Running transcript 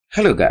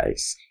Hello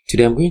guys,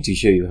 today I'm going to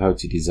show you how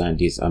to design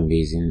this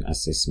amazing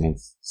assessment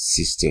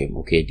system.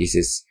 Okay, this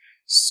is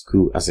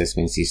school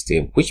assessment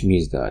system, which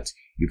means that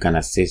you can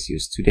assess your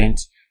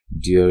students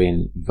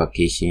during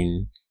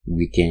vacation,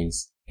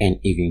 weekends, and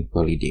even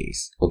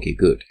holidays. Okay,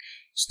 good.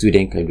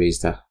 Student can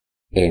register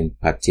and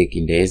partake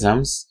in the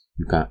exams.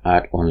 You can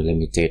add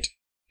unlimited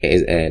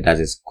that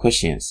is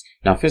questions.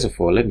 Now first of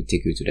all, let me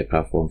take you to the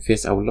platform.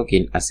 First, I will log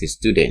in as a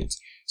student.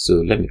 So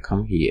let me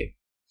come here.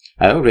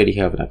 I already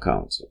have an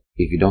account.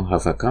 If you don't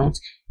have an account,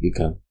 you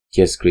can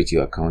just create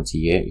your account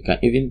here. You can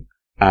even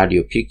add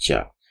your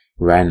picture.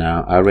 Right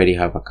now, I already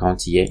have an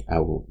account here. I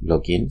will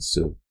log in.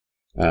 So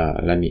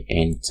let me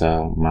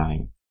enter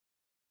my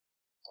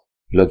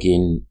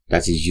login,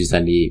 that is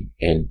username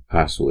and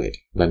password.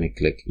 Let me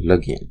click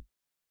login.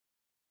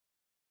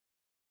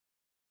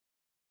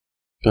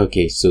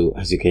 Okay, so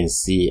as you can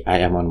see, I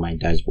am on my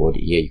dashboard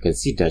here. You can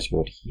see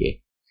dashboard here.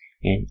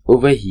 And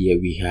over here,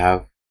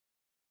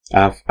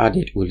 I've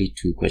added only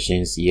 2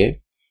 questions here.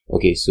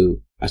 Okay,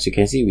 so as you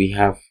can see, we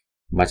have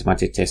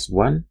mathematics test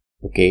 1.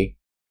 Okay,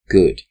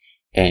 good.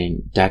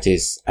 And that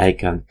is, I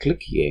can click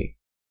here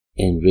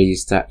and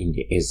register in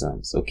the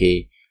exams.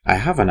 Okay, I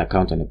have an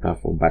account on the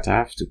platform, but I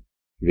have to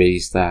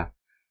register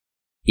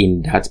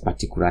in that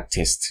particular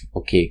test.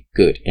 Okay,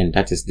 good. And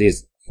that is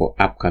this for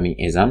upcoming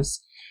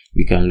exams.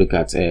 We can look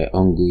at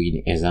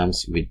ongoing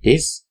exams with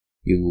this.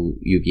 You'll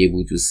be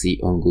able to see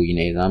ongoing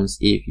exams.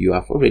 If you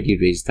have already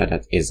registered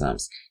at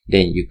exams,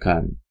 then you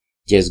can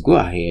just go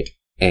ahead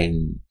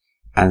and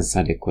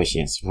answer the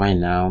questions. Right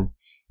now,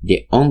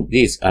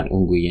 this an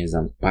ongoing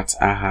exam, but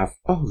I have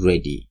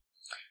already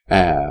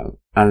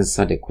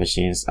answered the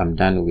questions. I'm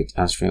done with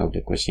answering of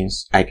the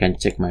questions. I can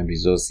check my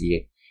results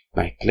here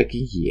by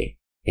clicking here,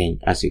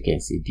 and as you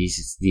can see,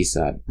 these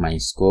are my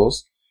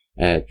scores.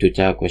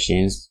 Total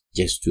questions,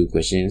 just 2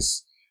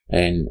 questions.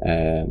 And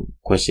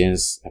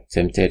questions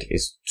attempted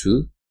is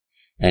 2,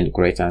 and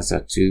correct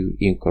answer 2,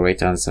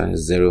 incorrect answer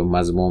 0,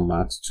 maximum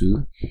marks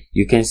 2.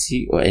 You can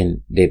see,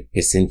 and the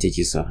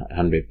percentages are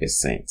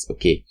 100%.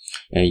 Okay,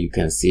 and you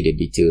can see the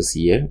details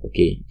here.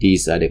 Okay,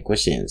 these are the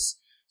questions,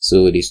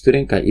 so the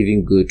student can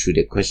even go through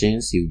the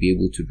questions. He'll be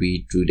able to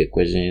read through the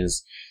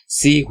questions,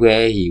 see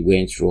where he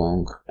went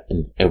wrong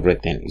and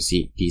everything. You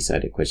see, these are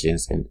the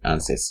questions and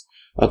answers.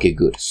 Okay,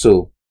 good.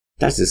 So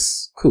that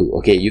is cool.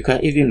 Okay, you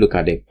can even look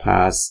at the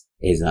past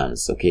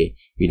exams. Okay,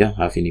 we don't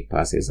have any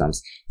past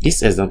exams.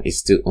 This exam is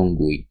still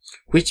ongoing,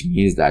 which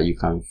means that you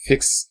can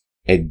fix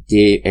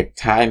a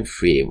time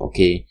frame,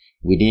 okay,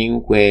 within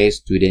where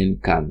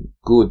students can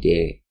go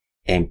there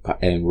and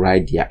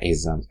write their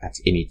exams at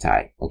any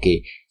time.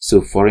 Okay, so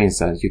for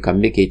instance, you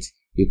can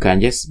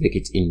just make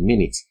it in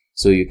minutes.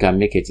 So you can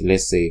make it,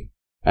 let's say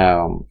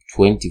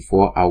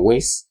 24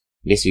 hours.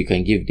 Let's say you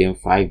can give them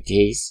 5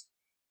 days.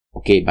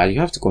 Okay, but you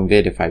have to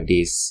convert the 5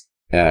 days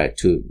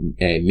to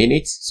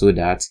minutes, so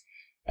that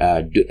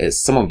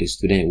some of the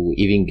students will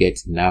even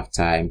get enough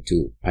time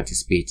to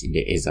participate in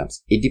the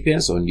exams. It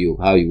depends on you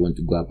how you want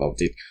to go about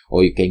it,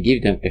 or you can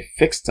give them a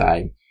fixed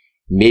time,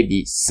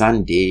 maybe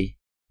Sunday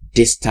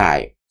this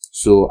time.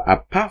 So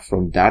apart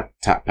from that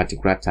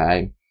particular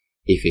time,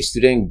 if a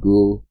student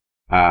go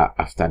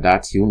after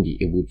that, he won't be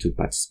able to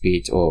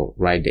participate or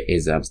write the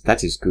exams.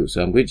 That is cool.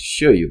 So I'm going to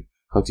show you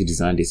how to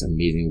design this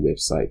amazing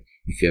website.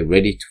 If you're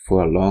ready to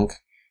follow along,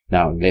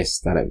 now let's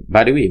start.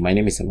 By the way, my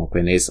name is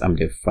Amakwene. I'm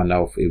the founder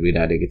of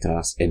Reader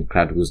Digitals and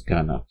CrowdHost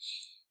Ghana.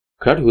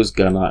 CrowdHost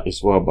Ghana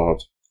is all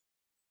about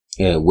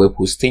web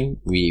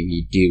hosting.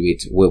 We deal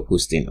with web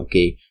hosting.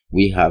 Okay,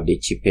 we have the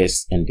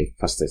cheapest and the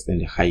fastest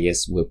and the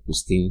highest web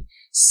hosting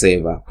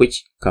server,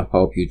 which can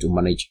help you to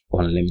manage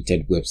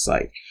unlimited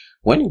website.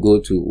 When you go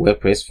to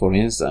WordPress, for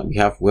instance, we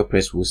have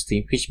WordPress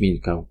hosting, which means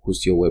you can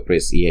host your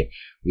WordPress here.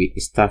 We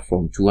start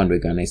from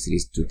 200 Ghana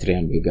cedis to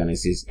 300 Ghana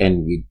cedis,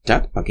 and with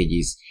that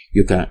packages,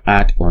 you can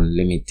add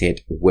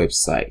unlimited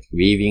website.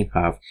 We even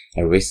have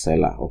a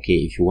reseller. Okay,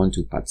 if you want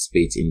to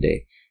participate in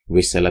the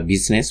reseller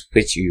business,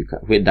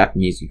 that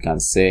means you can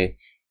sell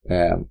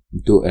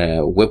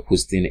web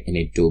hosting in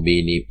a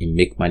domain name and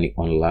make money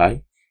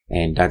online,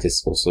 and that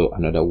is also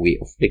another way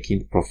of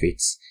making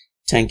profits.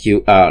 Thank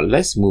you.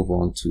 Let's move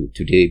on to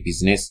today's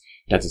business.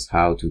 That is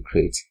how to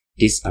create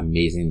this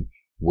amazing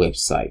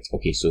website.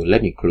 Okay, so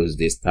let me close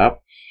this tab.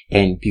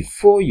 And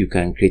before you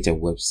can create a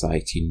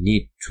website, you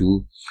need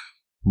 2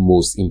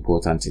 most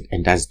important,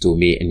 and that's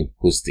domain and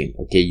hosting.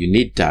 Okay, you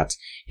need that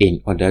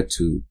in order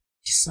to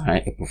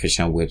design a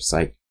professional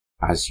website.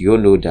 As you all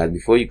know that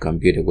before you can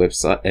build a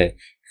website,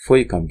 before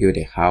you can build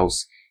a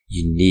house,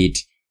 you need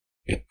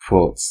a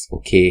plot,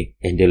 okay,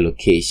 and the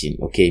location.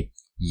 Okay,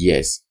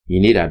 yes, you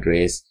need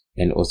address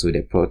and also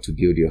the plot to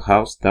build your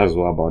house. That's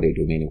all about the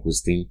domain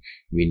hosting.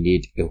 We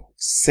need a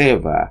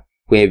server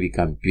where we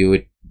can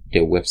build the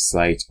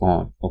website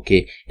on.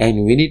 Okay,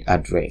 and we need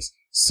address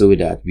so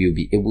that we'll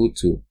be able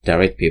to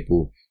direct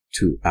people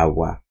to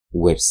our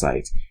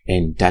website,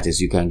 and that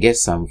is, you can get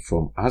some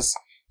from us.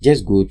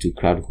 Just go to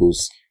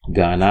CrowdHost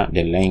Ghana.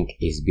 The link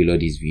is below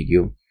this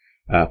video.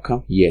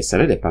 Come here,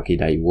 select the package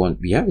that you want.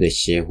 We have the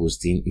share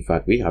hosting. In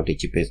fact, we have the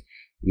cheapest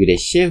with a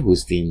share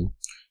hosting,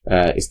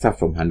 it starts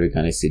from 100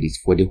 Ghana cedis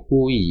for the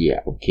whole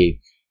year. Okay,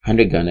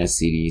 100 Ghana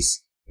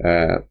cedis,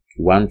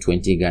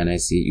 120 Ghana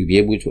cedis. You'll be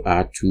able to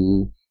add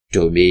 2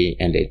 domain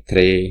and a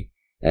 3.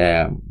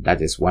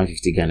 That is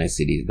 150 Ghana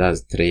cedis.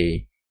 That's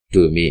 3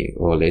 domain,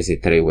 or let's say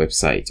 3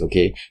 websites.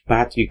 Okay,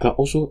 but you can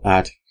also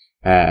add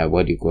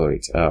what do you call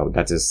it?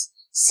 That is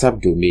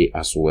subdomain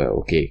as well.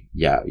 Okay,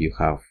 yeah, you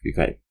can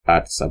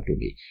add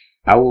subdomain.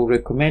 I will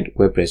recommend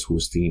WordPress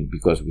hosting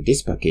because with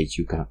this package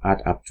you can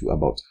add up to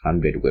about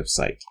 100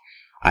 websites.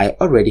 I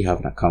already have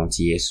an account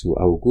here, so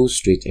I will go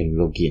straight and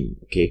log in.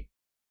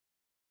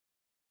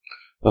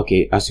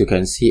 Okay, as you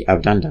can see,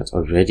 I've done that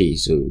already.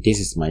 So this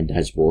is my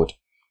dashboard,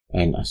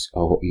 and as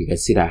you can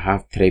see that I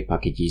have 3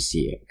 packages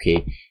here.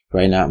 Okay,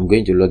 right now I'm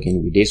going to log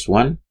in with this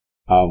one.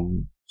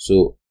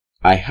 So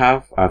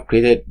I've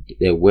created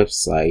the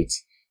website,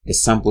 the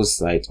sample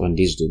site on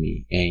this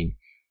domain, and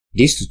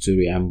this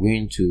tutorial I'm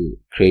going to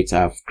create.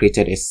 I've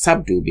created a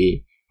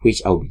subdomain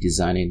which I'll be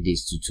designing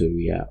this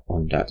tutorial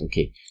on that.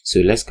 Okay, so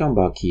let's come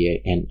back here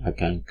and I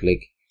can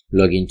click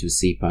log into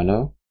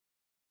cPanel.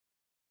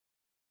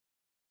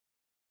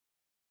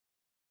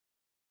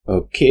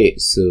 Okay,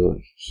 so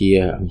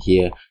here I'm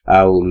here.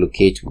 I'll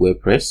locate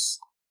WordPress.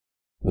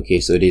 Okay,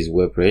 so this is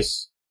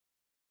WordPress,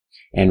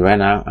 and right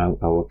now I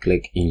will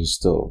click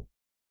install.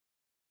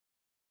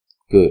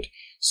 Good.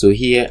 So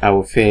here I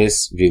will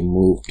first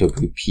remove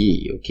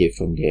WP, okay,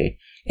 from there,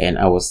 and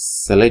I will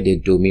select the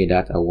domain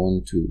that I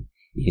want to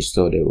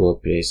install the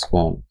WordPress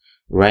on.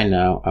 Right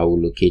now I will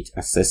locate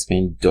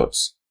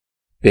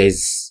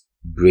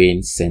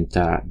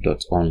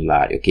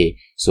assessment.bestbraincenter.online. Okay,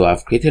 so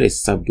I've created a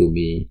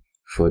subdomain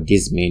for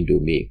this main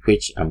domain,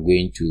 which I'm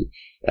going to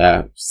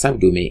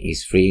subdomain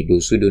is free.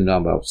 Those who don't know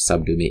about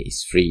subdomain,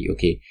 is free.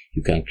 Okay,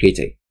 you can create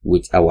it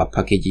with our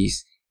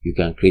packages. You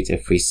can create a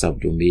free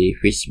subdomain,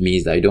 which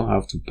means that you don't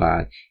have to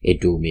buy a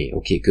domain.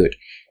 Okay, good.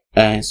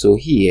 And so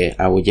here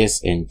I will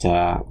just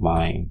enter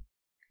my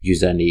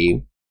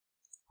username,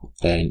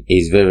 and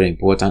it's very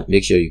important.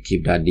 Make sure you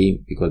keep that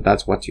name because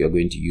that's what you're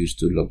going to use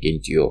to log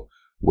into your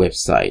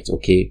website.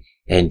 Okay,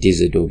 and this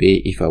is a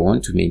domain. If I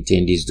want to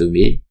maintain this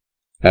domain,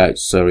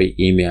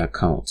 email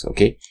account.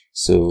 Okay,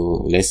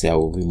 so let's say I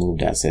will remove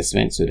the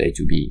assessment so that it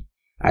will be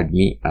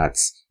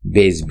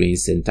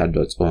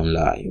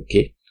admin@bestbraincenter.online.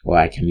 Okay, or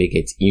I can make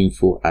it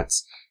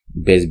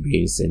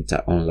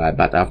info@bestbraincenter.online,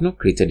 but I've not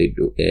created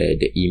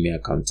the email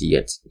account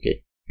yet.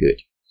 Okay,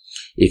 good.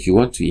 If you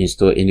want to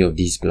install any of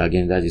these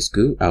plugins, that is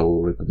good. I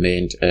will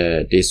recommend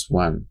this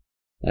one.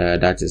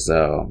 That is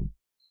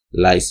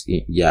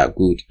yeah,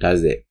 good.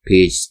 That's the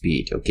page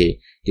speed. Okay,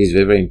 this is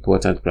very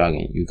important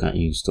plugin. You can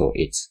install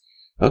it.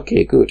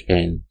 Okay, good.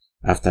 And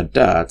after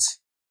that,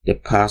 the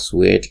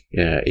password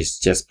is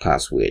just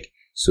password.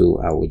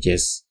 So I will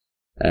just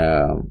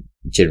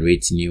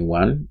generate new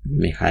one. Let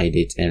me hide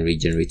it and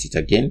regenerate it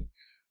again.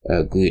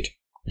 Good.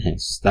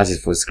 That is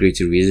for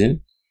security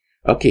reason.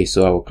 Okay,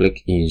 so I will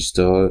click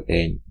install,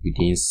 and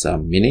within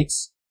some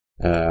minutes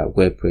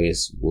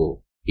WordPress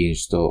will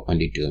install on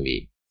the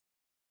domain.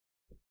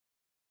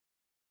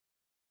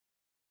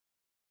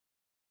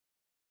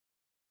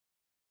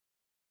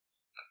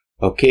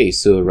 Okay,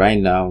 so right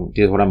now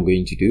this is what I'm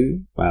going to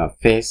do.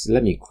 First,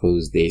 let me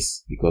close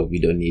this because we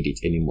don't need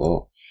it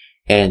anymore.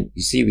 And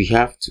you see,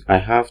 I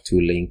have to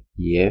link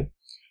here.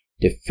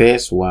 The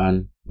first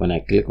one, when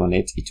I click on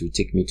it, it will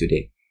take me to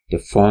the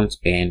front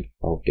end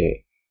of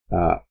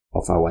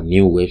of our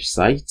new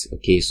website.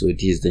 Okay, so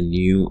this is the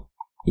new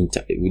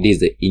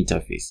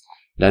interface.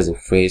 That's the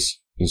first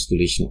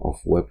installation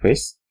of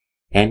WordPress.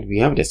 And we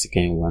have the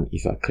second one.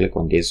 If I click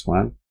on this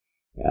one,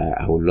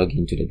 I will log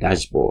into the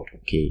dashboard.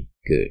 Okay,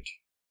 good.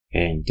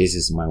 And this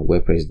is my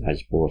WordPress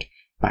dashboard.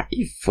 But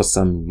if for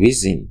some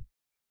reason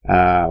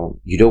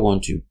you don't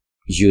want to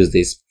use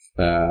this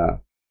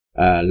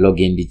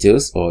login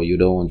details, or you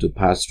don't want to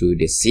pass through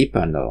the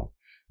cPanel,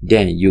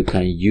 then you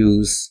can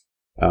use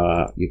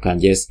you can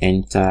just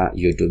enter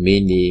your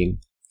domain name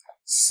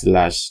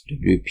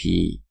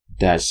 /wp-admin.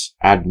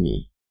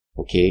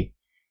 Okay,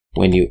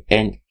 when you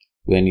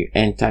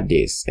enter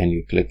this and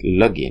you click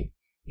login,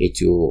 it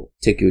will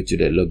take you to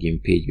the login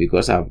page.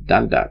 Because I've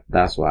done that,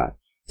 that's why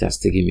it has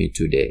taken me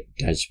to the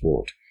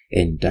dashboard,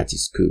 and that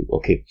is cool.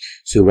 Okay,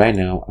 so right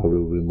now I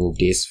will remove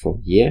this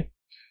from here,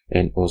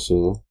 and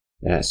also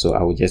so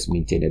I will just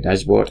maintain the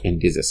dashboard, and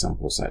this is a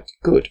sample site.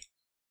 Good.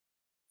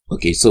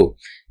 Okay, so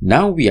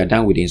now we are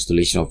done with the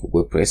installation of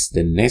WordPress.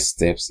 The next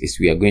steps is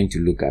we are going to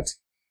look at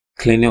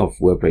cleaning of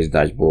WordPress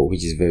dashboard,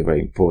 which is very,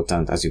 very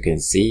important. As you can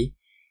see,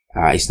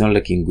 it's not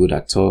looking good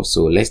at all,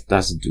 so let's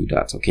just do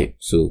that. Okay,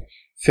 so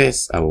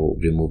first I will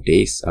remove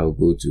this. I will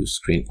go to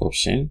screen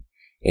option,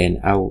 and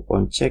I will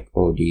uncheck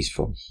all these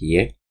from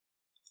here.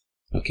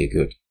 Okay,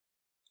 good.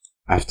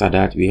 After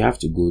that, we have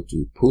to go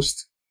to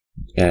post.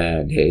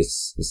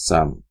 There's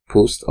some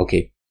post.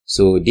 Okay,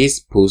 so this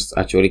post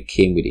actually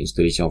came with the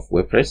installation of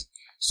WordPress,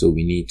 so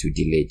we need to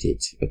delete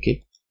it.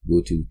 Okay,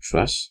 go to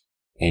trash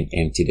and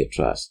empty the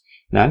trash.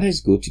 Now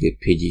let's go to the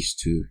pages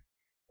too.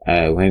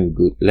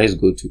 Let's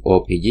go to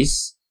all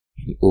pages,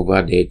 And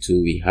over there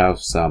too, we have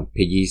some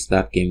pages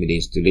that came with the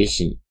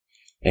installation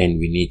and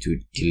we need to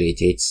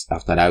delete it.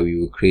 After that, we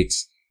will create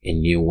a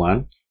new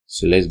one.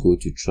 So let's go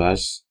to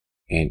trash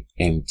and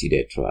empty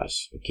the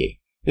trash. Okay,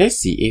 let's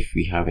see if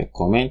we have a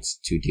comment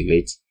to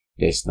delete.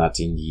 There's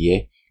nothing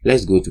here.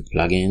 Let's go to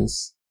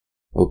plugins.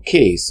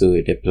 Okay, so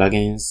the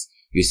plugins,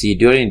 you see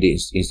during the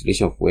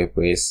installation of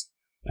WordPress,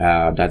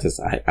 that is,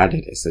 I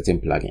added a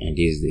certain plugin, and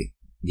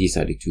these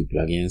are the two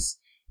plugins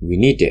we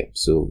need them.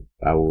 So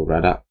I will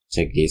rather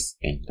check this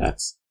and that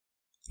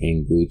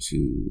and go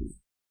to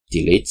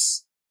delete.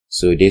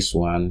 So this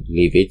one,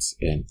 leave it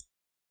and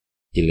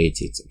delete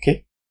it.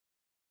 Okay,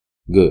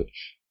 good.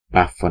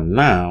 But for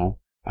now,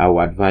 I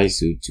will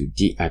advise you to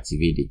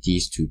deactivate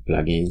these two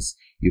plugins.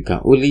 You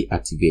can only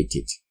activate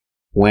it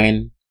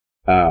when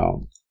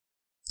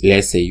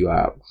let's say you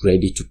are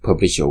ready to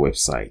publish your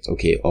website,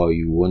 okay, or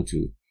you want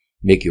to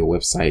make your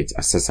website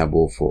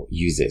accessible for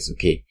users.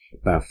 Okay,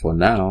 but for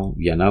now,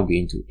 we are now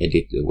going to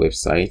edit the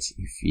website.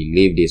 If we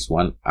leave this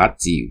one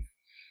active,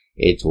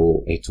 it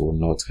will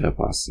not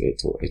help us.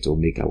 It will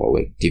make our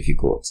work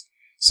difficult.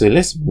 So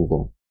let's move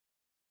on.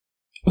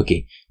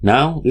 Okay,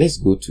 now let's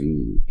go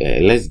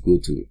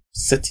to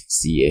settings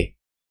here,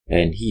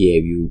 and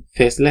here you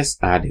first, let's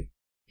add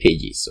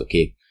pages.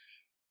 Okay,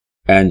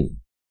 and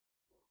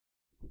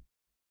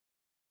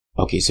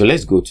okay, so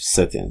let's go to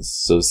settings.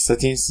 So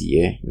settings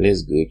here,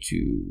 let's go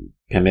to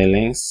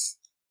permalinks,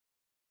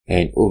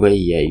 and over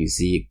here you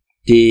see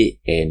day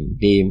and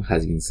name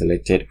has been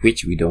selected,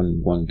 which we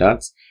don't want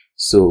that.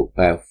 So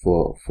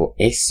for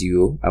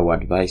SEO, I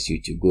would advise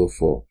you to go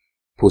for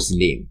post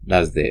name.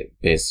 That's the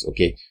best.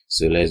 Okay,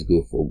 so let's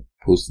go for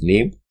post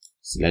name,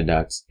 select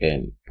that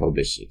and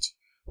publish it.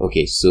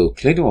 Okay, so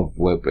cleaning of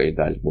WordPress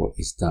dashboard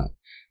is done.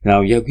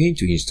 Now we are going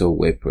to install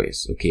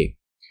WordPress. Okay,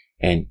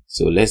 and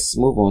so let's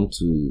move on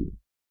to,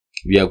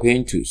 we are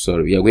going to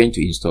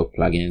install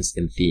plugins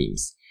and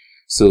themes.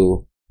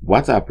 So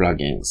what are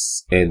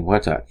plugins and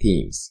what are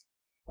themes?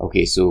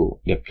 Okay,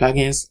 so the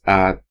plugins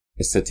are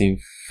a certain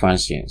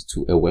functions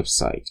to a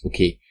website.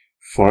 Okay,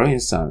 for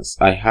instance,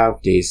 I have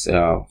this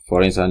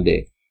for instance,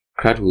 the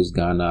CrowdHost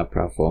Ghana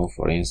platform.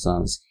 For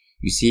instance,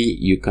 you see,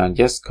 you can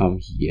just come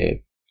here,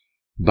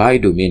 buy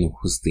domain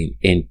hosting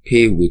and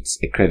pay with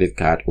a credit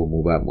card or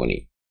mobile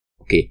money.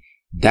 Okay,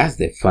 that's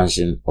the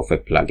function of a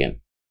plugin.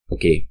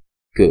 Okay,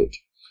 good.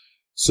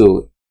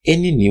 So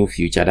any new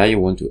feature that you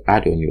want to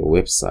add on your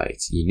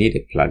website, you need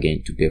a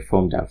plugin to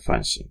perform that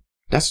function.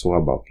 That's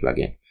all about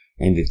plugin.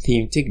 And the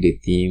theme, take the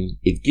theme,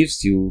 it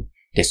gives you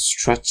the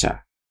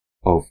structure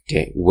of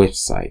the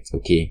website.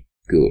 Okay,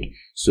 good.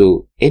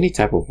 So any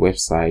type of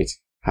website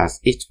has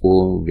its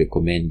own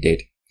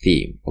recommended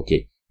theme.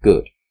 Okay,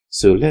 good.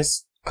 So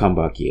let's come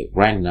back here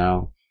right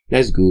now.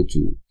 Let's go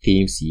to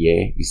themes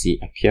here. You see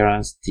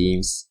appearance,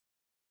 themes,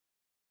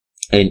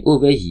 and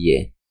over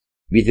here,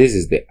 this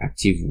is the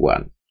active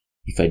one.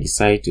 If I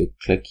decide to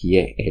click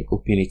here and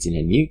open it in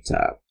a new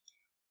tab,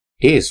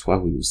 this is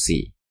what we will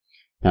see.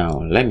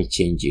 Now let me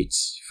change it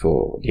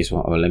for this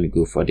one, or let me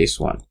go for this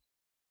one.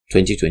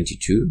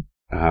 2022,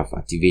 I have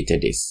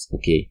activated this.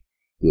 Okay,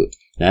 good.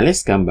 Now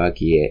let's come back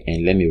here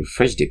and let me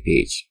refresh the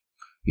page.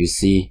 You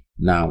see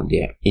now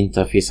the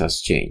interface has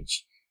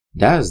changed.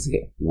 That's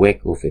the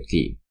work of a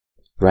theme.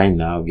 Right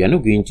now, we are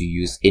not going to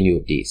use any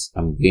of this.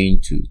 I'm going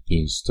to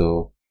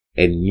install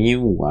a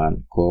new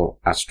one called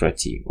Astra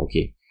Theme.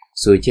 Okay,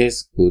 so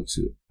just go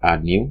to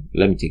add new.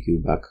 Let me take you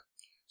back.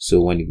 So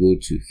when you go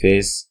to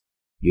first,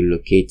 you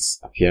locate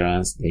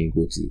appearance, then you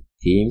go to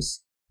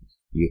themes,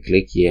 you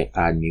click here,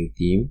 add new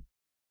theme,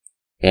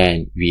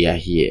 and we are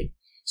here.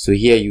 So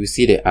here you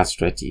see the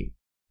Astra Theme.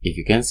 If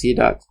you can see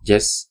that,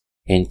 just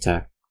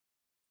enter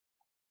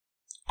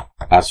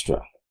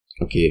Astra.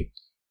 Okay,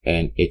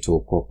 and it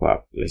will pop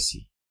up. Let's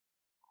see.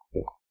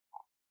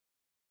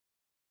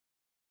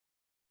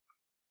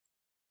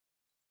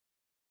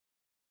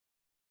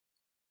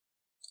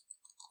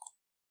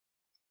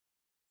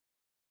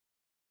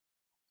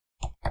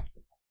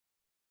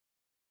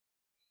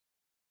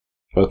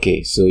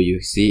 Okay, so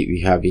you see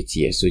we have it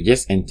here. So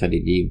just enter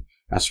the name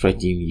Astra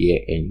Theme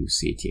here and you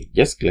see it here.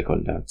 Just click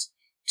on that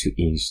to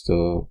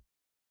install,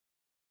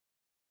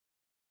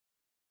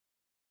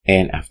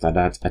 and after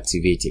that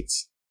activate it.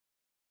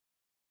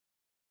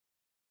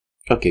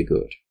 Okay,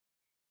 good.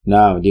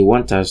 Now they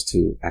want us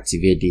to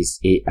activate this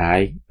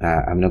AI.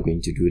 I'm not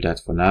going to do that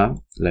for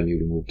now. Let me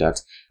remove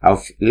that.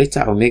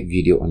 Later I'll make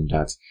video on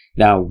that.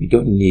 Now we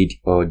don't need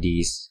all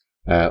these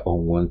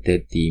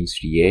unwanted themes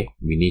here.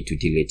 We need to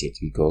delete it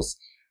because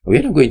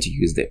we're not going to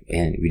use them,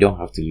 and we don't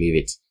have to leave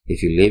it.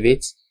 If you leave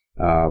it,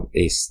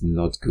 it's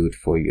not good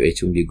for you. It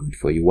won't be good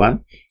for you.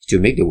 One, to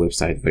make the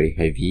website very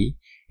heavy,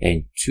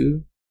 and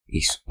two,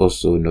 it's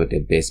also not the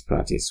best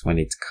practice when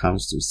it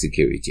comes to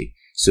security.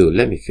 So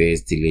let me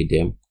first delete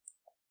them.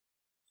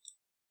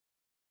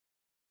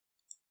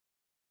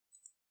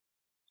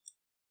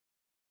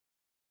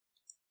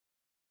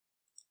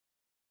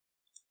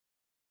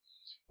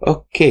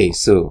 Okay,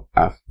 so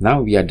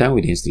now we are done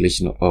with the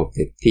installation of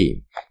the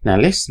theme. Now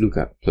let's look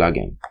at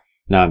plugin.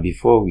 Now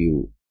before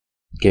we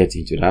get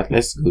into that,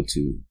 let's go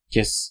to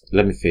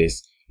let me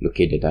first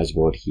locate the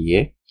dashboard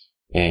here,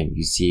 and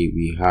you see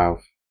we have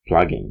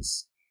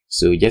plugins.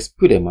 So just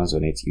put a mouse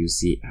on it, you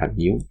see add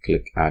new,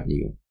 click add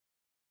new.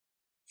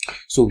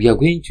 So we are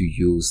going to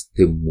use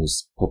the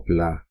most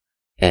popular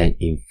and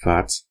in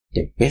fact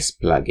the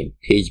best plugin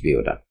page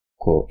builder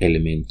called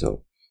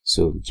Elementor.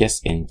 So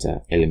just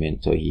enter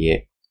Elementor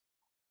here.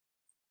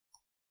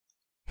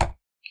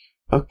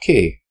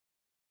 Okay,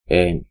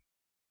 and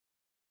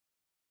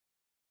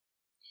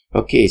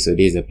okay, so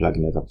this is the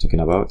plugin that I'm talking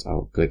about.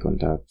 I'll click on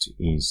that to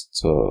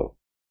install.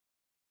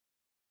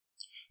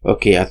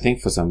 Okay, I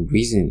think for some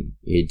reason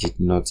it did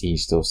not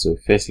install. So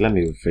first let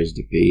me refresh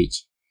the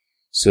page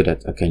so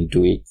that I can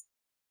do it.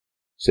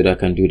 So that I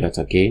can do that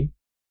again.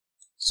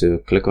 So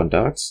click on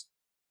that.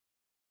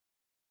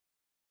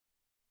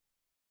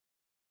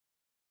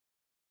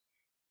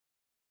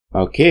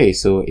 Okay,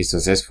 so it's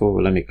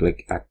successful. Let me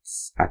click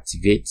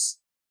activate.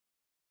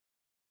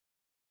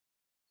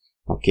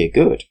 Okay,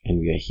 good. And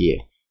we are here.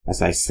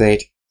 As I said,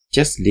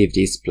 just leave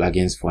these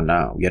plugins for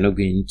now. We are not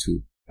going to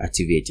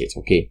activate it.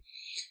 Okay.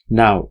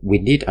 Now we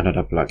need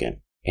another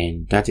plugin,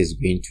 and that is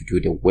going to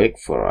do the work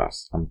for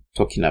us. I'm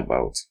talking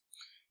about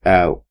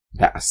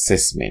the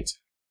assessment.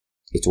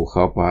 It will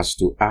help us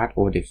to add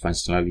all the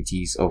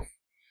functionalities of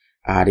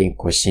adding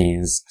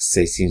questions,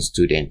 assessing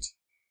students.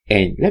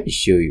 And let me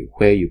show you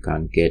where you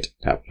can get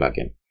that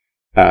plugin.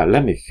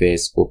 Let me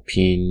first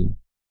open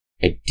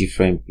a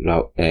different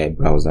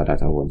browser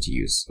that I want to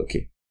use.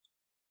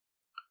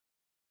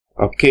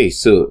 Okay,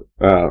 so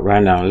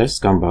right now let's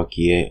come back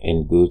here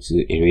and go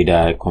to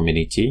Reader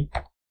Community.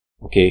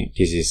 Okay,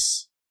 this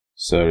is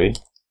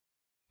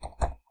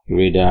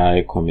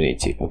Reader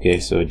Community. Okay,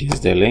 so this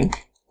is the link,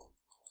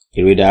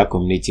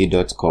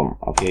 readercommunity.com.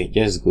 Okay,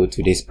 just go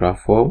to this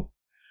platform,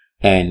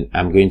 and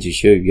I'm going to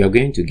show you. You are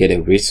going to get the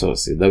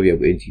resources that we are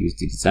going to use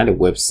to design the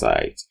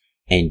website,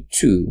 and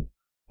to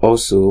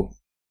also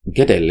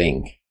get a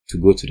link to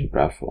go to the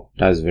platform.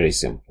 That's very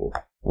simple.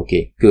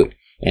 Okay, good.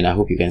 And I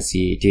hope you can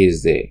see it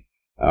is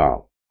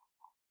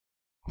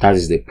that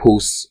is the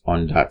post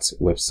on that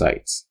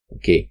website.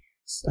 Okay,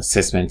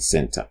 assessment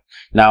center.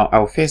 Now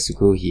I'll first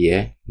go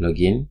here,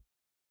 login,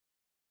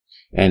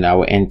 and I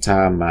will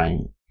enter my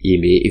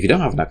email. If you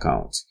don't have an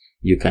account,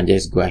 you can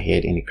just go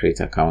ahead and create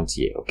an account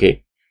here.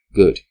 Okay,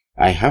 good.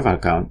 I have an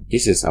account.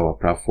 This is our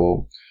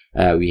platform.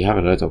 We have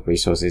a lot of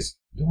resources.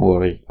 Don't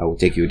worry, I will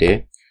take you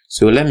there.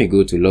 So let me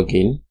go to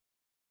login.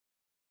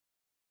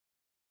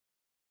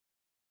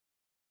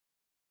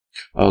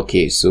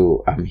 Okay,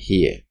 so I'm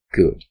here.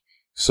 Good.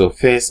 So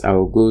first I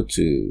will go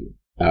to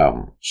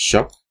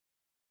shop.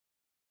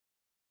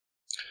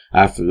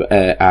 I've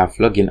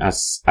logged in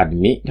as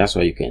admin. That's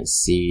why you can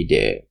see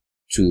the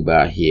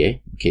toolbar here.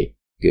 Okay,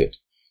 good.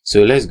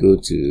 So let's go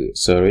to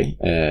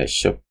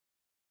shop.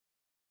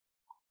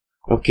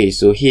 Okay,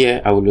 so here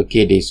I will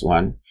locate this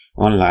one,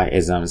 online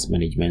exams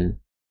management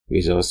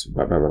resource,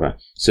 blah blah blah.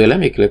 So let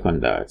me click on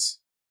that.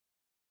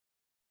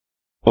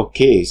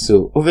 Okay,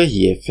 so over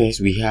here first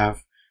we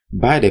have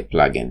buy the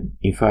plugin.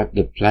 In fact,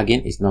 the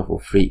plugin is not for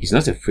free. It's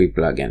not a free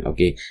plugin.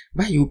 Okay,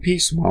 but you pay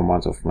small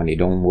amount of money.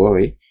 Don't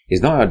worry,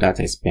 it's not that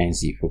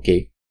expensive.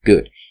 Okay,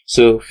 good.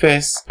 So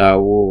first I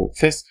will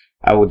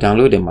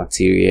download the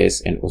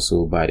materials and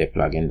also buy the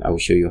plugin. I will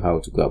show you how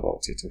to go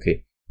about it.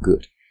 Okay,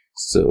 good.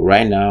 So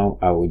right now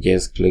I will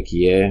just click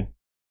here,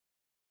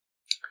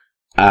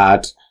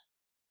 add.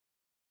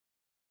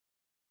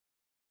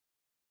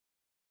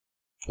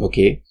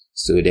 Okay,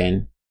 so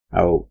then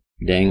I'll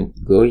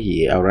go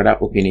here. I'll rather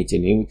open it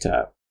in a new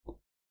tab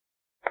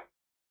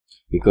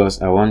because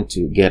I want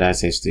to get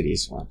access to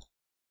this one.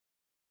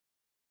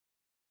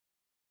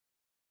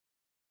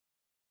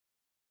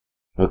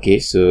 Okay,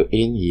 so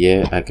in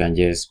here I can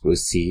just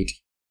proceed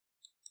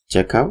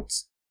checkout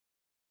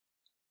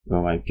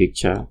on my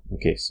picture.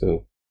 Okay,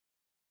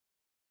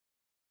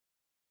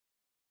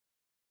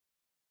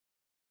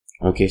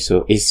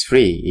 so it's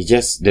free. It's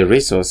just the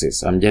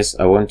resources.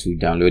 I want to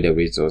download the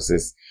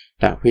resources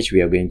that which we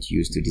are going to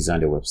use to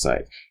design the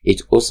website.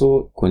 It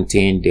also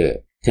contains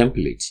the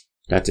template,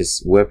 that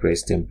is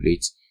WordPress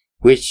template,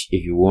 which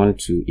if you want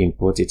to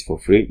import it for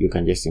free, you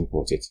can just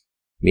import it,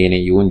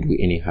 meaning you won't do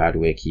any hard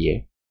work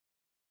here.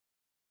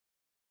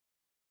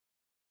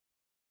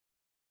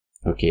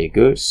 Okay,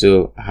 good.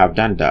 So I have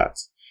done that,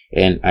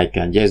 and I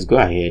can just go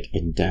ahead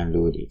and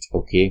download it.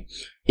 Okay,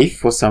 if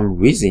for some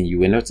reason you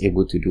were not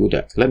able to do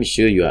that, let me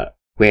show you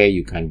where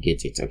you can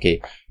get it. Okay,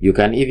 you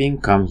can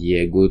even come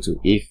here, go to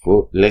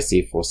let's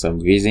say for some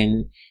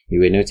reason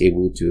you were not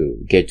able to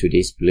get to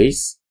this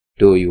place,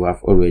 though you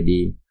have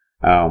already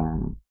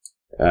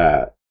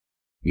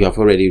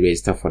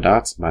registered for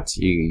that, but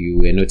you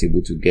were not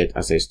able to get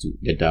access to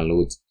the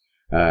download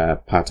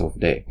part of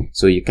there.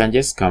 So you can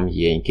just come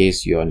here. In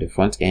case you're on the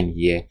front end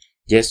here,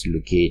 just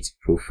locate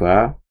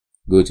profile,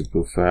 go to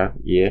profile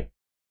here,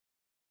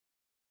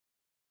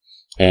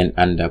 and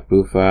under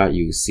profile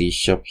you see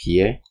shop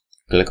here.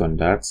 Click on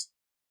that,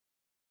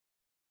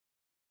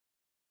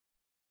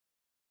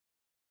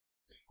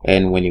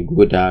 and when you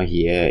go down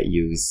here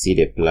you see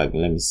the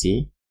plugin. Let me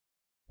see.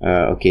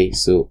 Okay,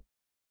 so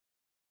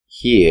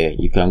here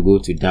you can go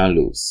to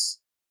downloads.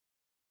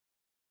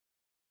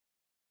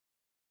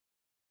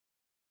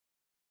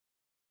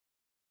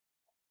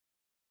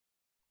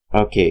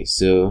 Okay,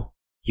 so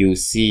you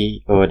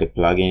see all the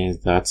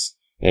plugins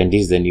and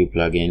this is the new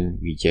plugin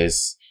we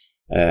just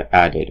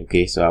added.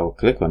 Okay, so I will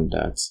click on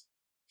that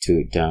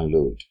to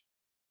download.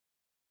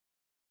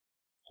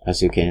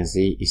 As you can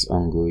see, it's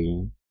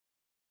ongoing.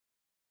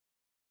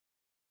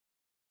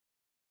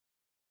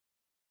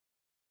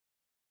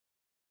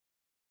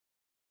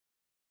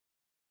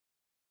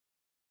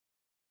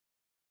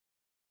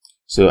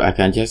 So I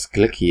can just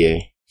click here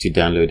to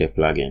download the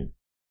plugin.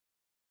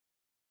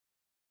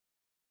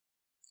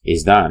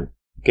 It's done.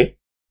 Okay,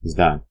 it's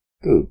done.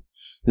 Good.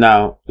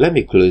 Now let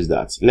me close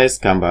that. Let's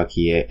come back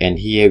here, and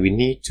here we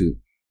need to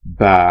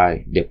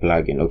buy the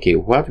plugin. Okay,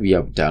 what we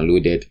have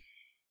downloaded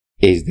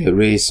is the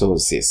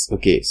resources.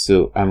 Okay,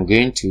 so I'm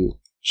going to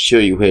show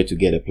you where to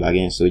get a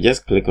plugin. So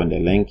just click on the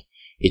link.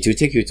 It will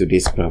take you to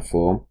this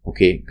platform.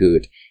 Okay,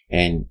 good.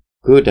 And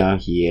go down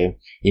here.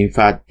 In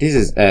fact, this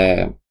is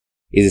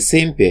the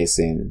same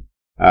person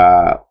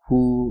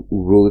who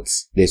wrote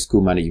the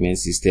school management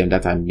system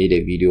that I made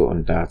a video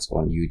on that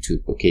on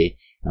YouTube. Okay,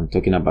 I'm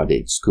talking about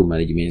the school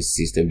management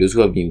system. Those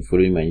who have been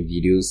following my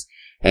videos,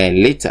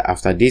 and later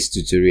after this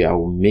tutorial, I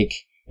will make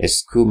a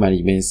school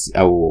management.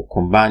 I will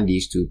combine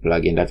these two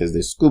plugins, that is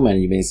the school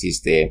management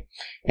system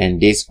and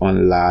this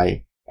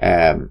online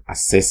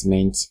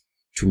assessment,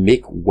 to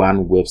make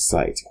one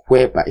website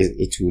whereby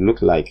it will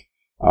look like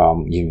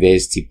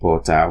university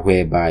portal,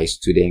 whereby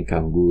student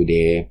can go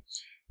there,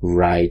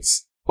 write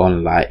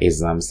online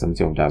exams,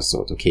 something of that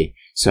sort. Okay,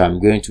 so I'm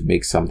going to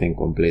make something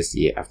complex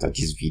here after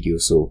this video.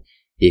 So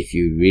if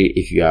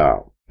you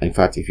are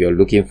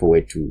looking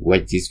forward to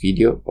watch this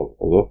video,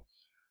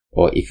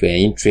 or if you're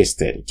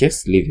interested,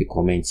 just leave a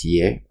comment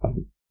here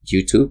on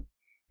YouTube,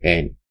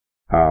 and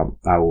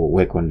I will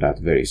work on that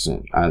very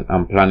soon, and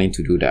I'm planning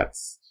to do that.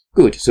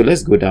 Good. So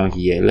let's go down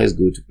here. Let's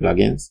go to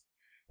plugins,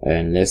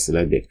 and let's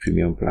select the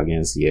premium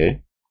plugins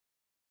here,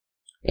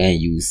 and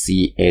you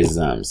see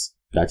exams.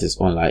 That is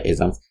online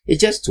exams.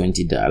 It's just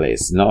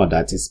 $20, not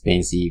that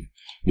expensive.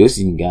 Those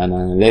in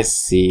Ghana,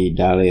 let's say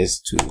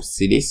dollars to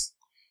cedis.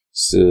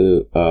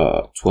 So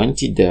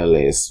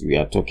 $20, we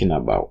are talking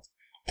about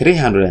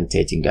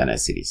 313 Ghana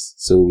cedis.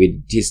 So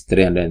with this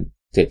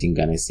 313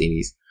 Ghana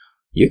cedis,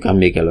 you can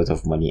make a lot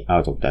of money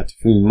out of that.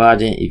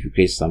 Imagine if you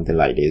create something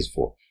like this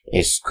for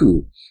a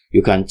school,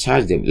 you can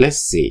charge them,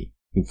 let's say,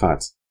 in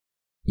fact,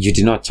 you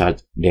do not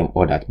charge them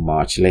all that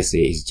much. Let's say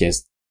it's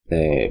just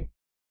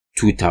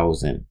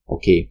 2,000.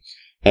 Okay,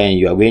 and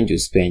you are going to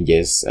spend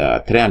just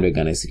 300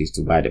 Ghana cedis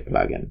to buy the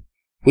plugin,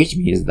 which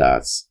means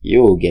that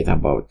you will get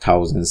about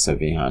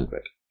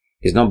 1,700.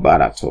 It's not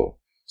bad at all.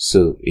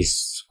 So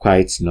it's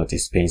quite not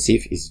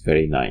expensive. It's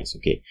very nice.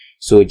 Okay,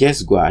 so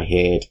just go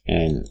ahead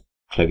and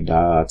click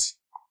that.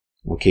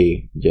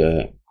 Okay,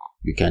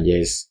 you can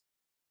just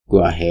go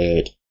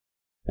ahead,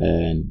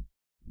 and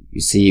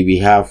you see we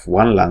have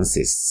one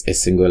Lances, a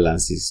single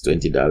Lances,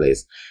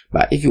 $20.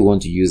 But if you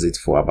want to use it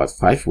for about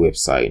 5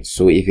 websites,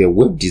 so if you're a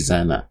web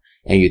designer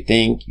and you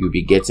think you'll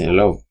be getting a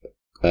lot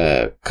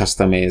of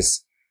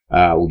customers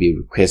will be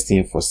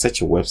requesting for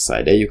such a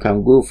website, then you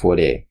can go for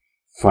the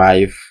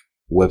 5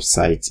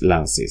 website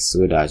Lances,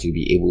 so that you'll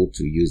be able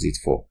to use it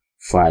for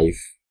 5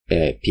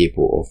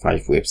 people or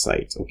 5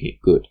 websites. Okay,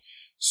 good.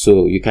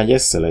 So you can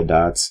just select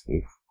that,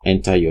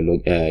 enter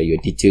your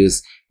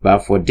details. But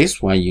for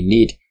this one, you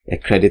need a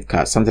credit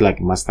card, something like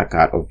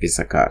MasterCard or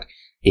Visa card,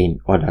 in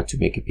order to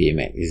make a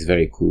payment. It's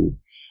very cool.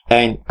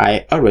 And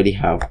I already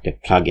have the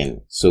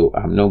plugin, so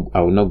I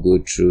will not go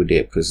through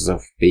the process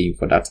of paying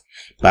for that.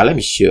 But let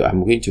me show.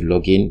 I'm going to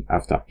log in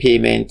after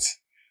payment.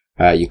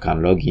 You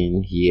can log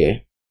in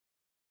here.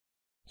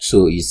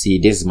 So you see,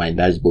 this is my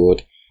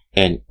dashboard,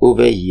 and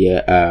over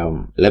here,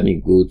 let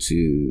me go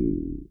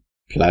to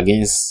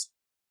plugins,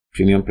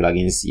 premium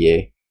plugins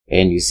here,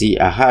 and you see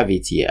I have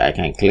it here. I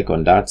can click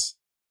on that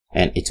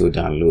and it will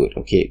download.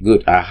 Okay,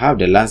 good. I have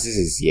the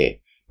Lances here,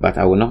 but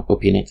I will not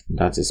open it.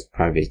 That is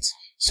private.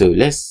 So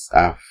let's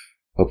have,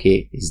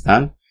 okay, it's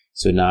done.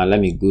 So now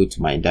let me go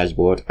to my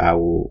dashboard. I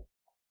will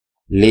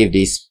leave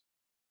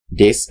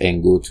this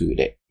and go to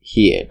the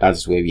here.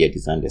 That's where we are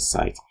designing the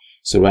site.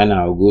 So right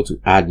now I'll go to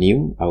add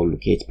new. I will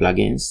locate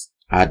plugins,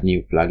 add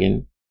new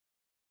plugin.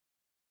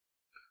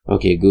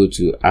 Okay, go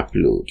to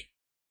upload.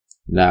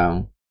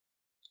 Now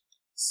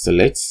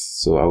select.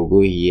 So I'll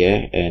go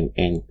here and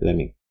let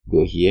me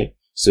go here.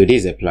 So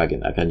this is a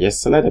plugin. I can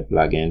just select a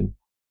plugin,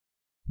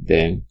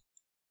 then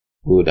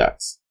go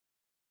that,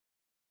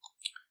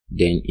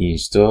 then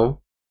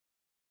install.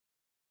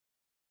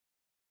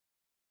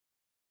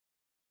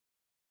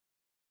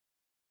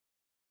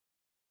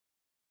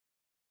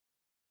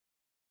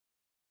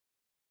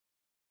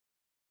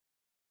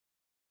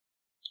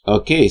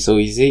 Okay, so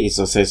you see it's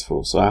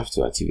successful, so I have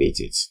to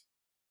activate it.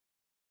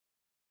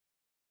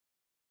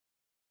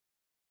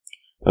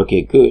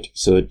 Okay, good.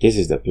 So this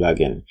is the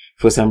plugin.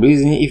 For some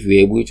reason, if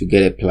you're able to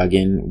get a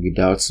plugin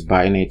without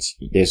buying it,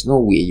 there's no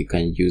way you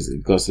can use it,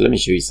 because let me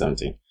show you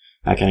something.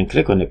 I can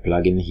click on the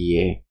plugin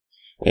here,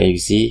 and you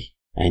see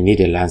I need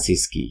a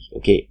Lances key.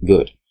 Okay,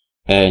 good.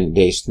 And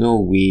there's no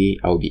way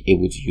I'll be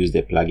able to use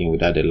the plugin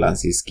without the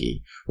Lances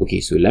key. Okay,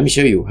 so let me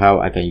show you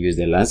how I can use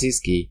the Lances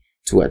key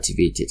to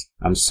activate it.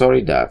 I'm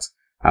sorry that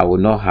I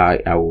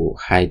will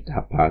hide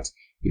that part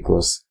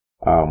because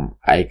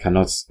I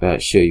cannot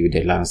show you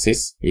the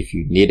Lances. If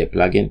you need a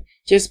plugin,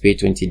 just pay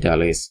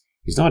 $20.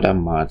 It's not that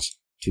much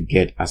to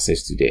get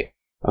access to that.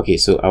 Okay,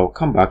 so I will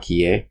come back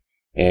here,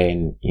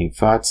 and in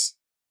fact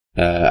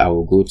I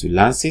will go to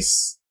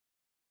Lances,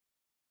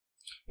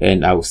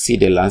 and I will see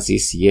the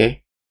Lances here.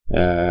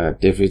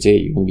 Definitely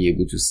you won't be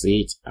able to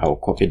see it. I'll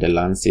copy the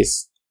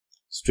Lances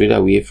straight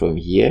away from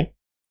here.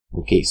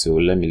 Okay, so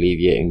let me leave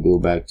here and go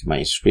back to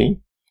my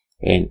screen,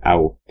 and I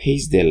will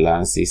paste the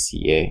Lances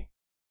here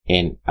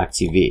and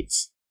activate.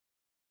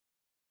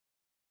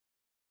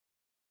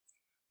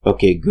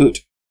 Okay, good.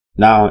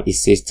 Now it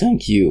says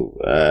thank you.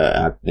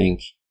 I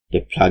think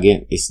the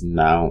plugin is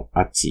now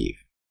active.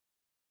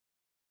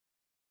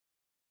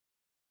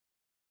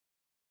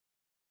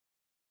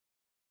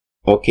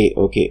 Okay.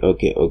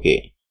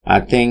 I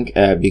think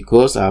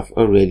because I've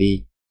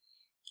already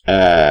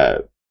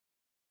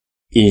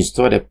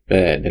installed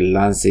the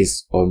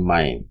Lances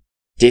on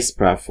this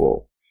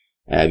platform,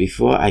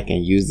 before I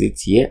can use it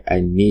here,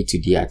 I need to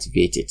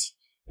deactivate it.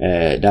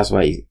 That's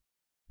why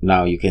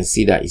now you can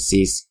see that it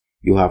says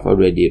you have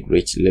already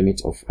reached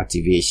limit of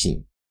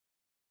activation,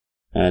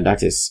 and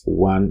that is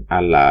 1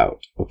 allowed.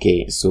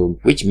 Okay, so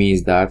which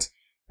means that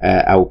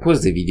I will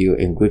pause the video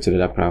and go to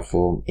the other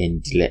platform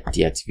and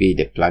deactivate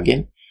the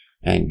plugin,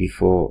 and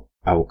before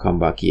I will come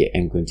back here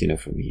and continue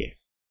from here.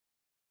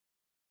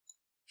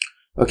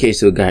 Okay,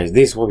 so guys,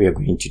 this is what we are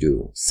going to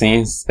do.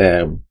 Since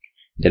the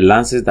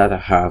Lances that I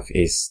have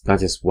is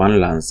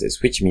one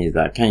Lances, which means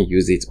that I can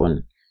use it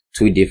on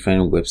 2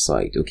 different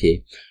websites.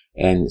 Okay,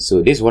 and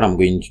so this is what I'm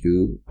going to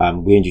do.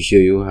 I'm going to show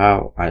you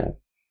how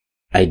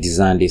I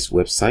designed this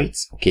website.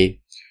 Okay,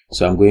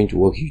 so I'm going to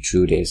walk you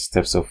through the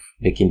steps of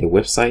making the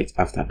website.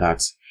 After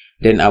that,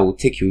 then I will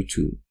take you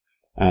to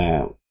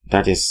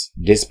that is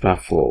this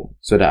platform,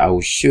 so that I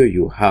will show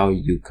you how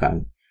you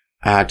can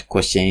add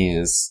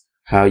questions,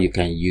 how you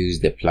can use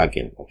the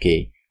plugin.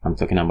 Okay, I'm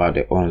talking about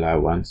the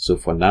online one. So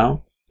for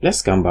now,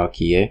 let's come back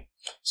here.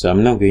 So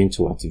I'm not going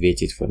to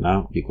activate it for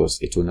now because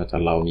it will not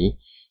allow me.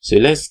 So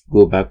let's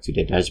go back to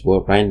the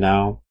dashboard right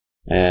now.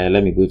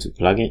 Let me go to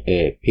plugin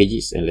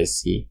pages, and let's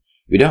see.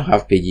 We don't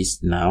have pages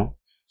now,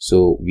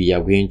 so we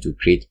are going to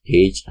create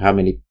page. How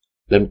many?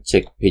 Let me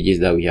check pages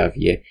that we have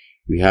here.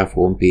 We have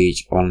home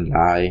page,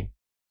 online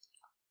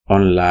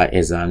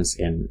exams,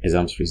 and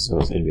exams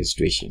results and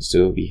registration.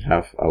 So we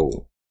have our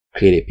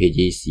create a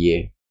pages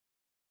here.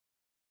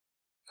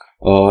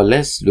 Or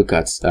let's look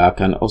at, I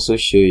can also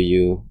show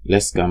you,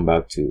 let's come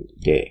back to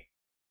the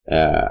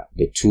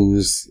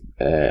tools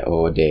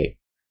or the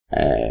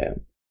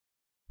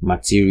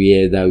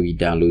material that we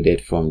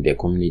downloaded from the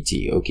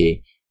community.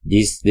 Okay,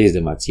 this is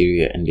the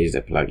material and this is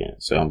the plugin.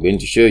 So I'm going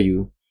to show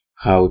you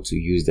how to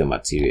use the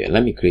material.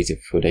 Let me create a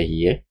folder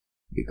here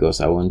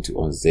because I want to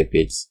unzip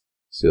it.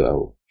 So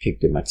I'll pick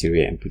the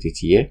material and put it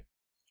here.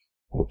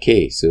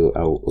 Okay, so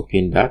I'll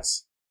open that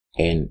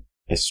and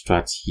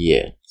extract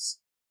here.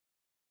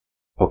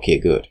 Okay,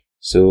 good.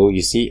 So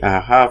you see I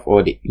have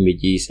all the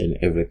images and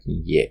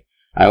everything here.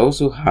 I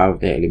also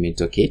have the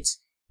Elementor kit,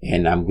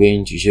 and I'm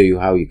going to show you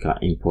how you can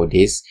import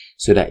this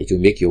so that it will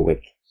make your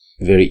work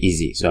very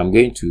easy. So I'm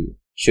going to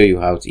show you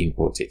how to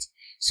import it.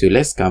 So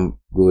let's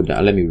go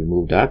down. Let me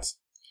remove that.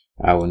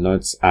 I will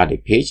not add a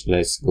page.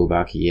 Let's go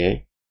back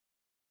here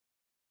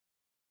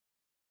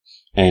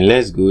and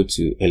let's go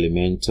to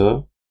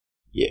Elementor.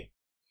 Yeah,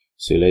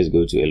 so let's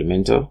go to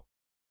Elementor,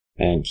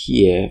 and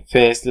here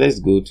first let's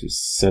go to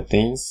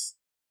settings.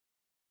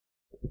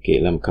 Okay,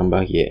 let me come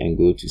back here and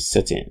go to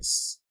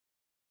settings.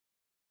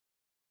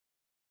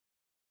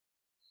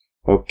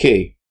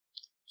 Okay,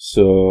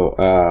 so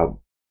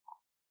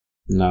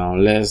now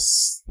let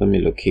me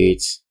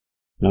locate,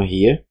 not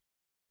here.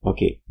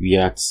 Okay,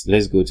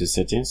 let's go to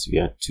settings. We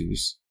are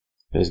tools.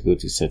 Let's go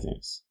to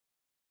settings.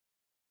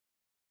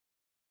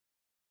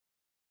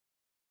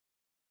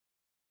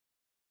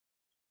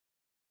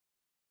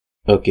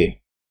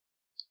 Okay,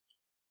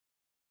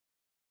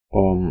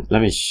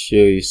 let me show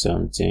you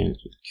something.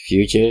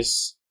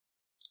 Features,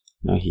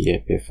 not here.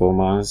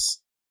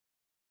 Performance.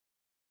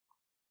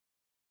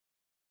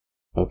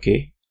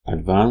 Okay,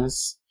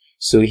 advanced.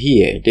 So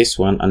here, this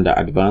one under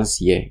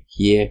advanced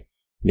here,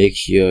 make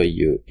sure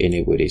you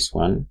enable this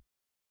one.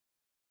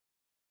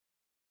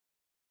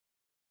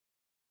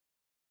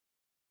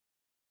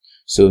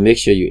 So make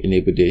sure you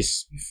enable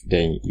this,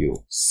 then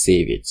you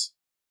save it.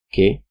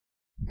 Okay,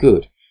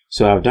 good.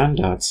 So I've done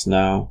that.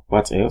 Now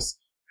what else?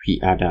 We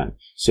are done.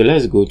 So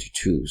let's go to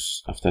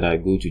tools. After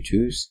that, go to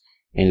tools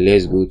and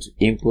let's go to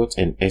import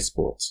and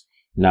export.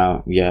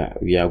 Now we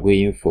are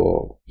going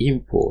for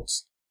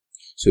imports.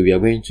 So we are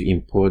going to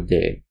import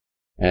the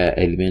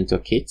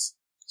Elementor kit.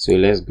 So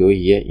let's go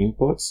here,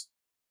 imports,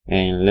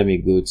 and let me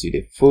go to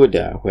the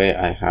folder where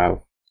I have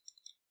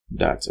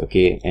that.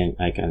 Okay, and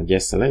I can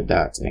just select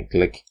that and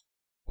click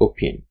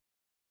open,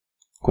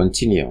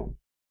 continue,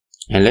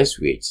 and let's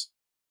wait.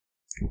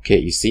 Okay,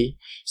 you see,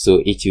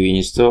 so it will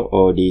install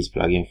all these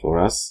plugins for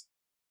us,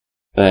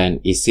 and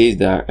it says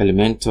that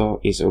Elementor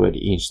is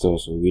already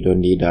installed, so we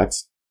don't need that.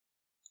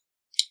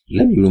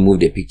 Let me remove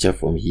the picture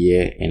from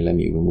here, and let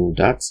me remove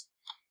that,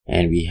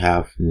 and we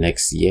have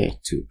next here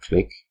to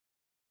click.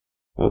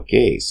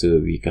 Okay, so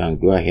we can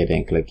go ahead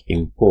and click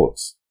import.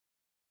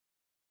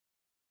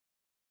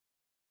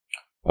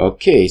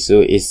 Okay,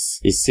 so it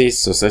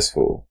says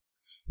successful.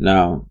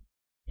 Now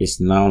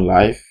it's now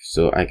live,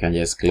 so I can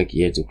just click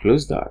here to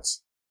close that.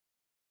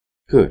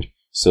 Good.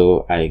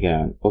 So I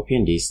can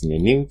open this in a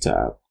new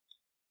tab.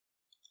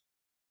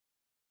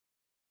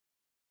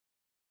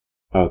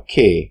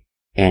 Okay,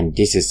 and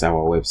this is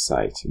our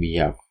website. We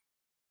have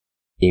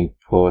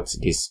import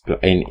this,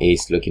 and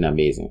it's looking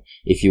amazing.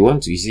 If you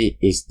want to, you see,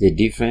 it's the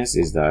difference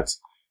is that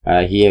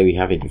here we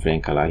have a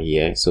different color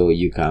here, so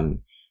you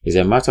can, it's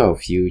a matter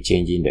of you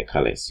changing the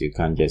colors. You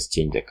can just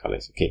change the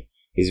colors. Okay,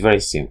 it's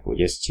very simple,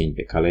 just change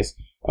the colors.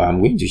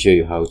 I'm going to show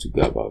you how to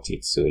go about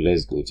it. So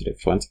let's go to the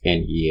front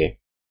end here.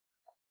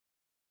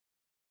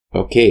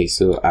 Okay,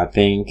 so I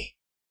think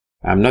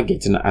I'm not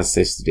getting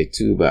access to the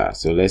toolbar,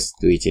 so let's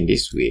do it in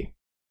this way.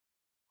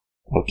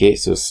 Okay,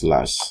 so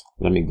slash,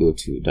 let me go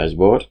to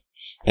dashboard,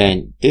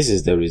 and this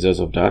is the result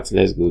of that.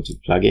 Let's go to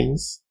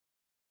plugins.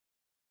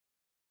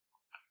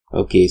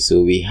 Okay,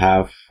 so we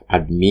have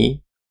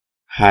admin,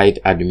 hide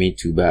admin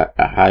toolbar,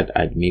 hide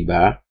admin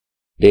bar.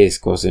 There is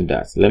causing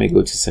that. Let me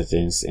go to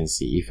settings and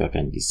see if I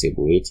can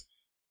disable it.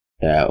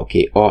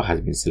 Okay, all has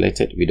been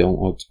selected. We don't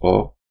want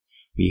all.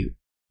 We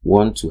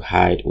want to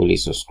hide only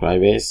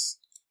subscribers,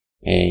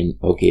 and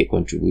okay,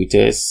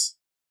 contributors,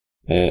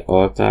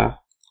 author,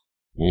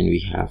 and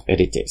we have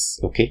editors.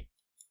 Okay,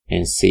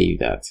 and save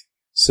that.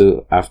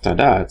 So after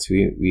that,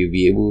 we'll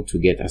be able to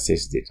get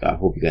access to it. I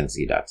hope you can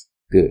see that.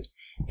 Good.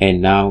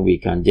 And now we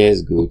can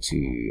just go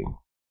to,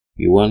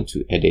 we want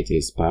to edit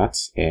this part,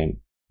 and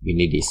we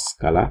need this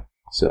color.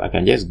 So I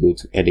can just go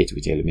to edit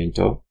with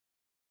Elementor.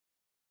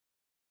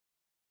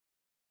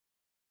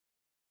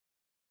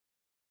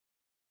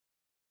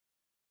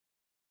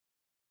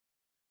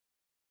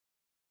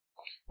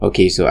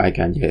 Okay, so I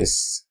can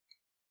just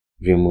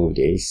remove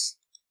this.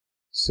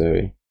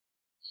 Sorry.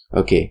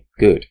 Okay,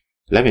 good.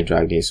 Let me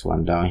drag this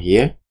one down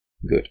here.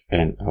 Good.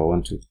 And I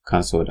want to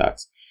cancel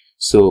that.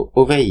 So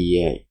over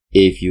here,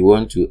 if you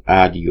want to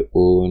add your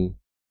own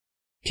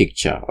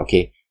picture,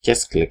 okay,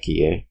 just click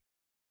here,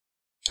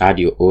 add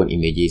your own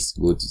images,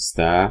 go to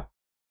star,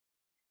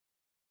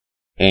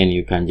 and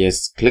you can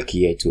just click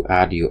here to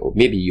add your,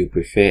 maybe you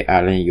prefer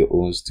adding your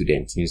own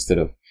students instead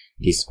of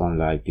these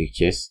online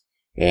pictures.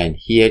 And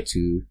here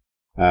too,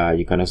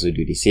 you can also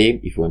do the same.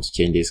 If you want to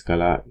change this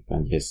color, you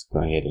can just go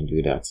ahead and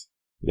do that.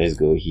 Let's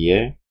go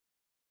here,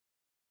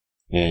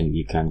 and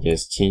we can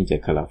just change the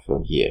color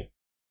from here.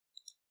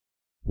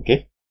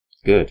 Okay,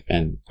 good.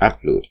 And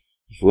upload.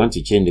 If you want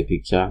to change the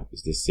picture,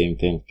 it's the same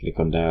thing. Click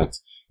on that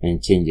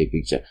and change the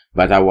picture.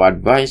 But I will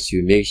advise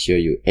you, make sure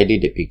you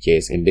edit the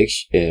pictures and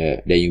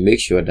then you make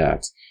sure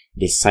that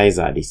the size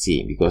are the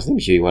same, because let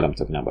me show you what I'm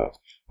talking about.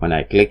 When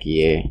I click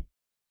here,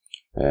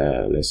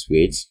 let's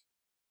wait.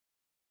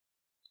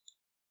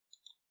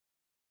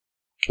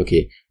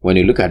 Okay, when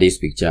you look at this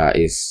picture,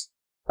 is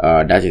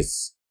that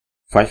is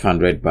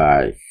 500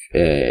 by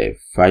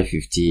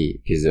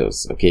 550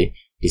 pixels. Okay,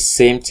 the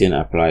same thing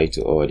apply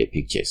to all the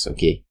pictures.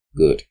 Okay,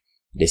 good.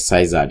 The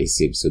size are the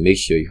same, so make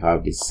sure you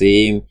have the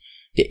same,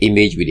 the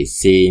image with the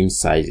same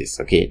sizes.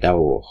 Okay, that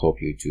will help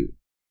you to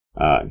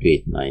do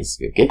it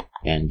nicely. Okay,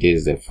 and this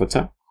is the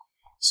footer.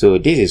 So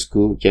this is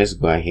cool.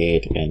 Just go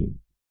ahead and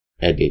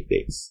edit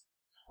this.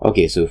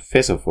 Okay, so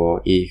first of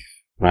all, if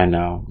right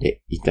now the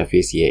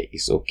interface here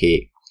is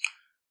okay,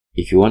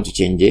 if you want to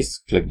change this,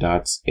 click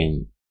that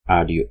and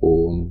add your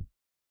own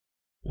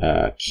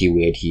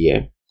keyword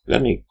here.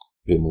 Let me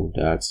remove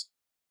that.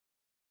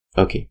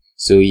 Okay,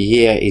 so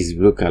here is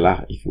blue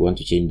color. If you want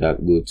to change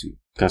that, go to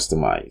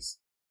customize.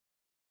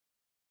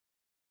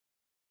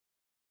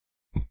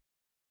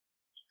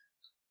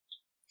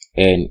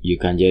 And you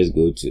can just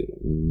go to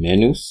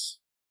menus.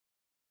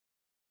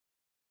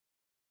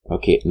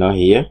 Okay, not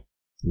here.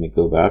 Let me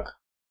go back.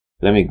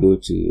 Let me go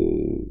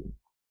to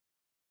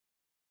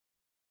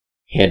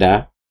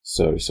header.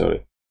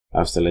 Sorry,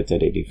 I've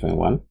selected a different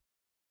one.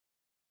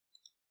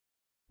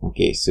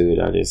 Okay, so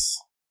that is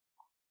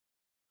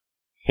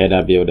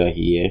header builder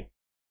here,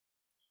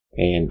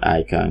 and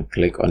I can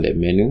click on the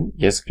menu.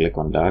 Just click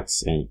on that,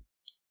 and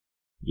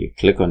you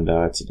click on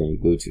that, then you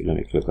go to, let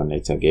me click on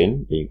it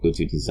again, then you go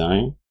to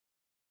design.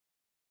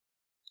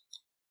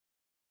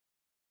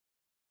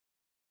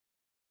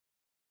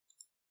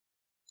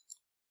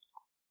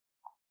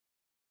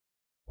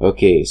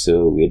 Okay,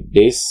 so with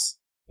this,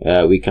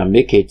 we can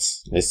make it,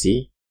 let's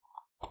see,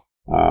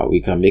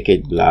 we can make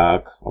it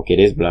black. Okay,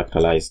 this black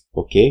color is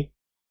okay.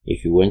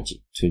 If you want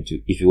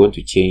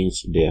to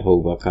change the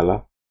hover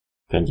color,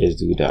 you can just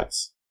do that.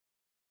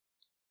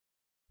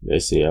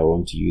 Let's say I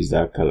want to use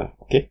that color.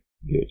 Okay,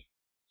 good.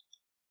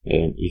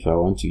 And if I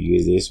want to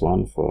use this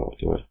one for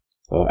the word,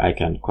 or I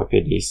can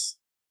copy this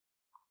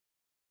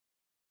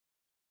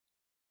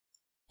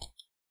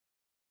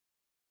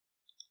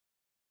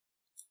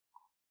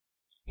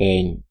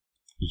and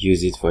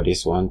use it for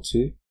this one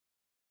too.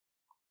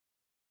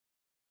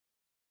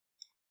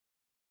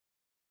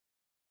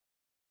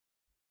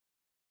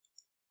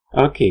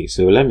 Okay,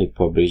 so let me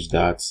publish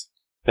that.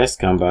 Let's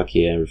come back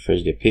here and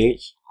refresh the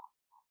page.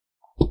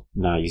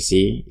 Now you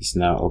see it's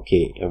now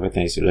okay,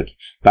 everything is looking,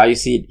 but you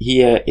see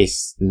here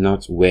is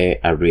not well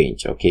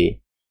arranged.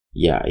 Okay,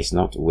 yeah, it's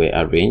not well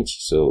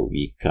arranged, so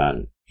we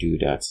can do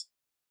that.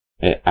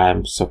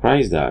 I'm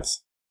surprised that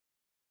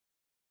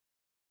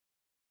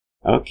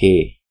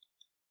okay,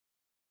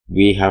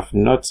 we have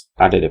not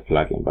added a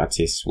plugin, but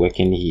it's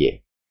working here.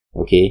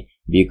 Okay,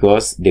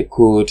 because the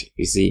code,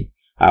 you see,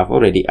 I've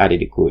already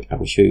added the code. I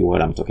will show you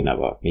what I'm talking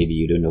about. Maybe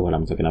you don't know what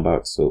I'm talking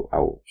about, so I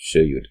will show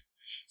you.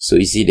 So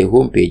you see the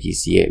home page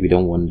is here. We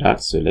don't want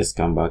that, so let's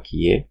come back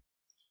here.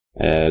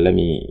 Let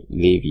me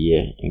leave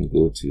here and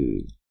go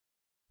to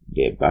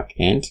the back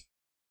end.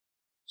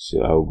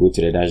 So I'll go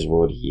to the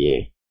dashboard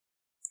here,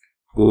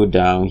 go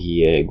down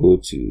here, go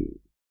to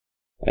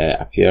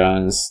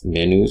appearance,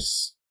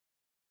 menus,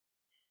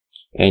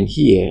 and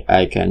here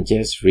I can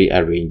just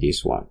rearrange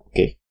this one.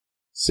 Okay,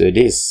 so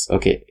this,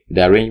 okay,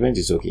 the arrangement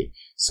is okay,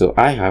 so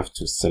I have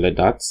to select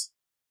that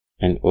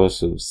and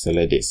also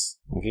select this.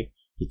 Okay,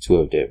 the two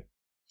of them,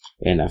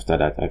 and after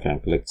that I can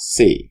click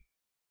save.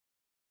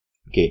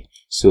 Okay,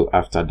 so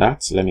after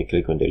that, let me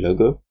click on the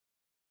logo.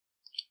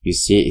 You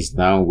see it's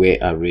now well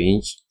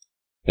arranged.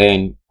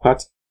 And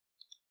but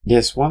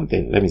there's one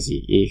thing, let me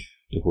see if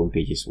the home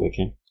page is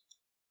working.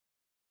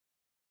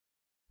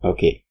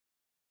 Okay,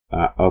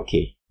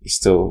 okay,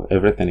 still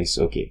everything is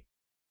okay,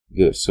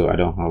 good, so I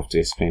don't have to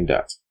explain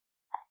that.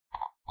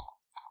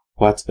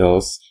 What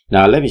else?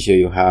 Now let me show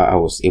you how I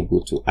was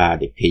able to add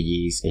the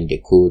pages and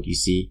the code. You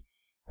see,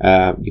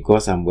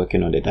 because I'm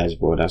working on the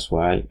dashboard, that's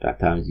why at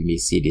times you may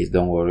see this.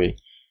 Don't worry,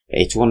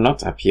 it will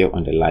not appear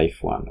on the live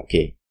one.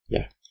 Okay,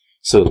 yeah,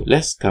 so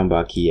let's come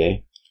back here.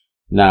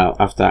 Now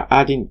after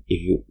adding,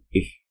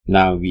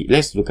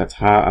 let's look at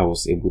how I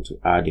was able to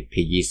add the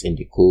pages and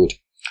the code.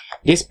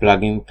 This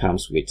plugin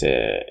comes with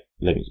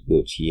let me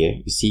go to here.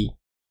 You see,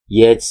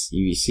 yet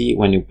you see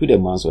when you put a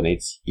mouse on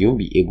it, you won't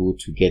be able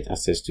to get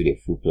access to the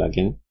full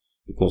plugin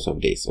because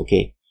of this.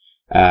 Okay,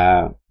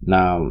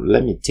 now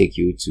let me take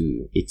you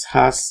to, it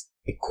has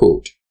a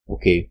code.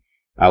 Okay,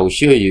 I will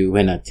show you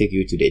when I take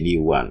you to the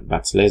new one,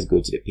 but let's go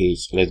to the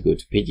page. Let's go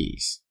to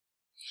pages,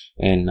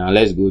 and now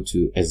let's go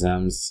to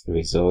exams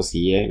results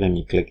here. Let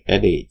me click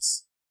edit.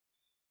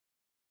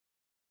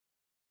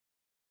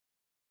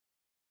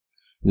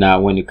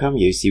 Now when you come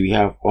here, you see we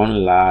have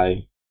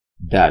online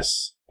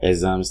dash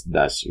exams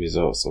dash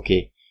results.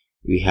 Okay,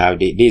 we have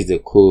this is the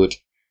code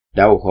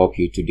that will help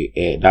you to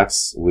the that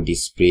will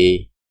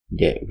display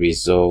the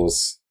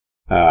results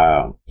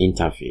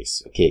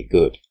interface. Okay,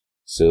 good.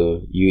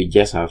 So you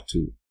just have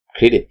to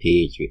create a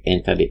page, you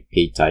enter the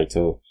page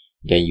title,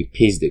 then you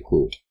paste the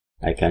code.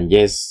 I can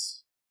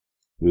just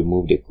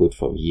remove the code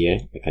from here.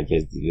 I can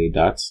just delete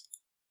that.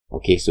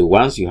 Okay, so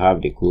once you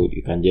have the code,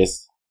 you can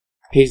just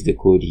paste the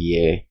code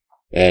here,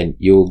 and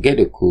you'll get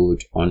the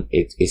code on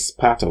it. It's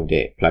part of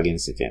the plugin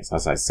settings.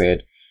 As I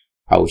said,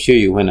 I'll show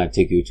you when I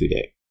take you to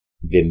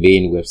the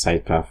main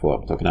website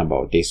platform. I'm talking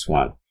about this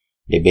one,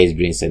 the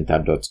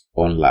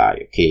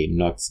basebraincenter.online. Okay,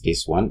 not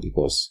this one,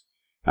 because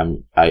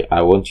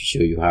I want to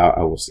show you how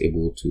I was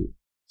able to.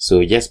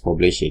 So just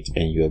publish it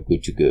and you are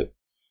good to go.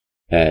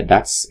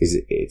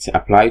 It's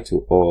applied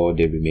to all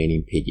the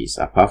remaining pages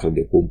apart from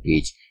the home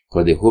page,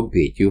 because the home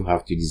page you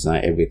have to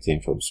design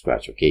everything from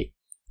scratch. Okay,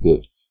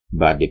 good.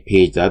 But the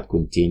page that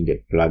contains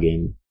the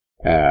plugin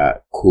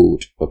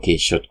code, okay,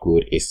 short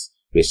code, is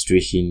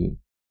registration,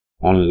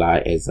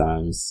 online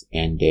exams,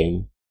 and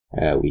then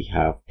we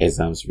have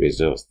exams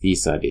results.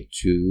 These are the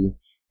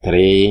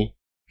 3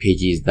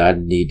 pages that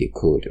need the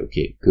code.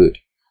 Okay, good.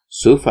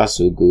 So far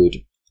so good.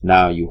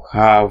 Now you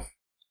have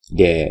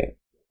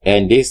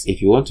and this,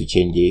 if you want to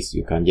change this,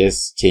 you can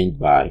just change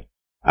by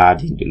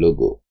adding the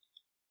logo.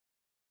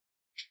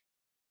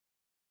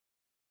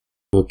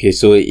 Okay,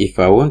 so if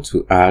I want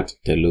to add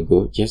the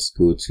logo, just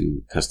go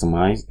to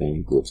customize, then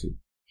you go to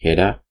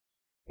header,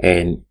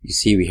 and you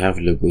see we have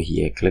logo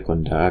here. Click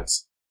on that.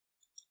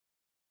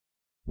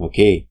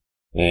 Okay,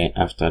 and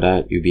after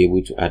that you'll be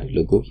able to add the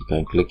logo. You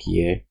can click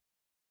here,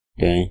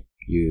 then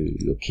you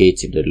locate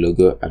the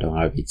logo. I don't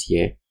have it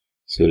here,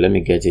 so let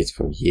me get it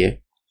from here.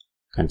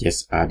 I can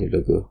just add the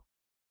logo.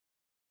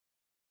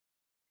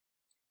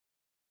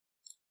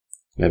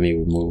 Let me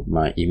remove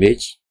my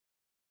image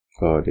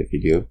for the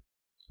video.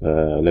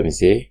 Let me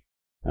say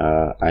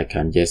I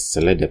can just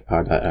select the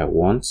part that I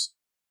want,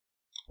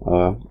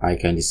 or I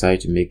can decide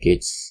to make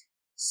it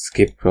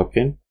skip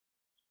cropping,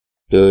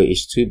 though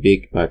it's too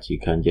big, but you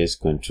can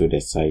just control the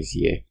size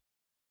here.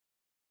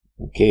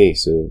 Okay,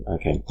 so I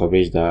can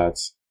publish that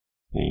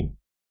and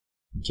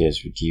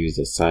just reduce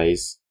the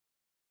size.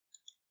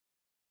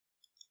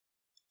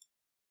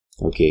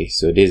 Okay,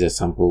 so this is a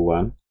sample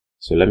one,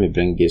 So let me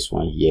bring this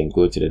one here and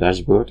go to the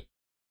dashboard.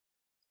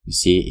 You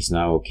see it's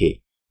now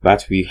okay,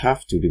 but we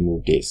have to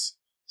remove this.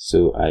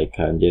 So I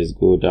can just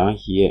go down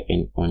here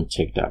and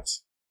uncheck that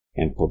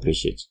and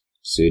publish it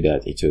so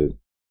that it will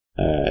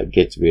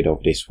get rid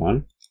of this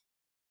one.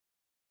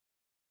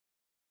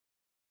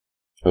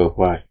 Oh,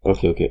 why?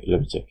 Okay,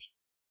 let me check.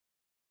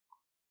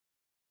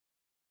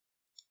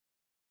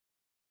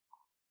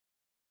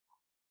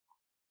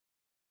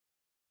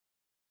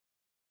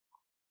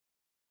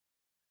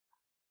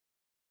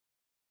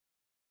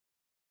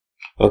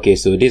 Okay,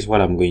 so this is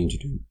what I'm going to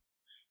do.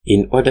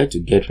 In order to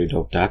get rid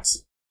of that,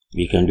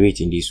 we can do it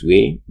in this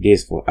way.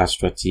 This is for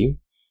abstract theme.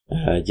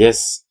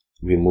 Just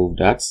remove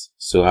that.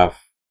 So have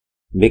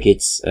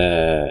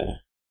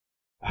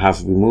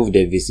removed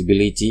the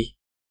visibility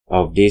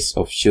of this,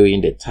 of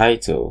showing the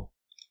title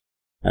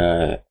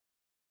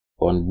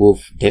on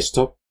both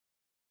desktop,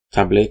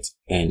 tablet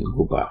and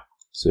mobile.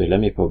 So let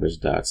me publish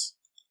that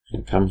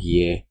and come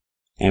here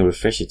and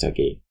refresh it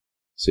again.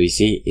 So you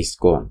see it's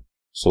gone.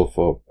 So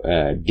for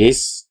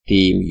this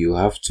theme, you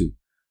have to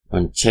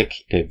uncheck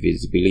the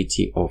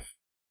visibility of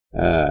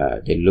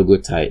the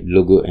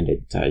logo and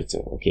the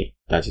title. Okay,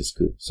 that is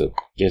good. So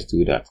just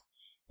do that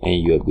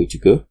and you are good to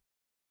go.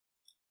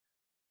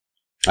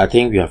 I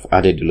think we have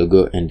added the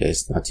logo and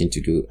there's nothing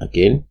to do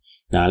again.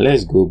 Now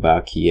let's go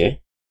back here.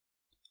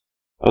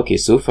 Okay,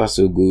 so far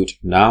so good.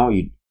 Now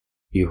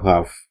you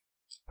have,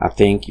 I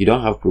think you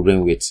don't have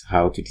problem with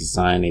how to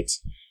design it.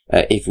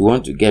 If you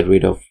want to get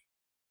rid of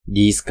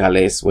these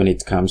colors, when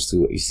it comes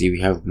to, you see we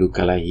have blue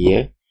color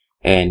here,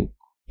 and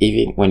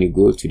even when you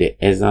go to the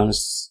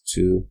exams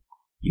too,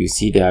 you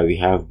see that we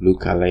have blue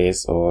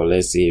colors, or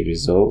let's say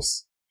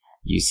results,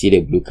 you see the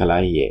blue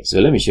color here.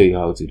 So let me show you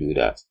how to do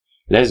that.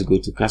 Let's go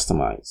to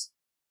customize,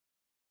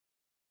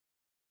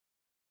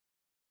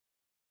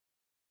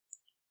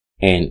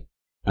 and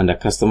under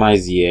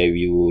customize here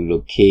we will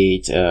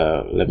locate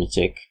let me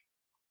check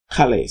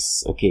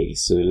colors. Okay,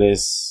 so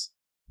let's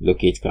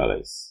locate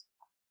colors.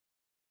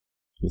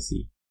 Let me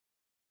see.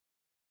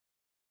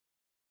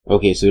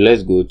 Okay, so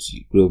let's go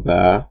to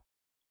global,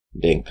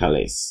 then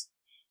colors.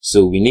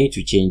 So we need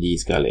to change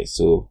these colors.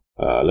 So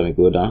let me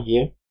go down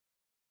here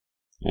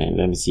and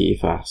let me see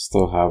if I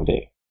still have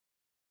the,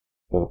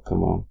 oh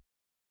come on.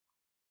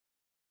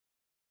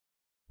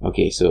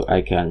 Okay, so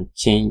I can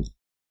change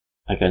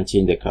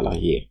the color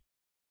here.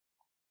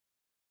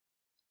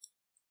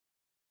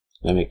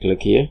 Let me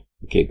click here.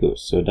 Okay, good.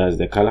 So that's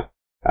the color.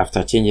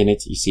 After changing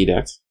it, you see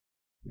that?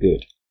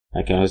 Good.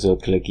 I can also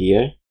click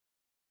here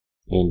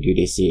and do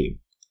the same.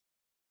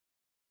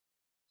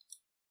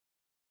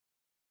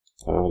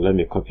 Let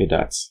me copy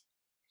that.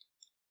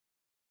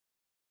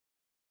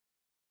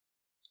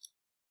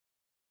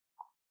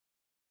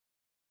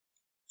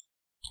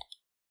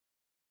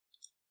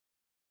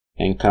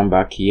 And come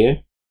back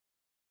here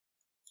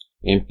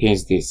and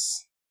paste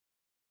this.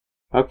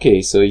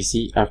 Okay, so you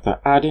see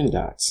after adding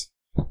that,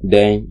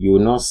 then you will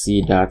not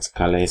see that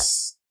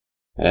colors.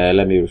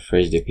 Let me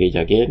refresh the page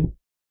again.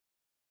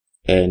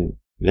 And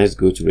let's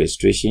go to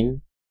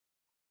registration.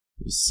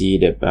 You see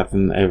the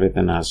button,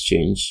 everything has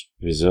changed.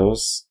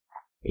 Results,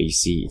 you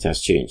see it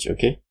has changed.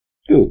 Okay,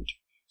 good.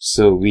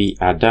 So we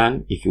are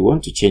done. If you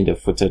want to change the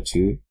footer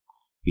too,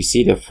 you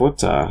see the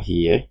footer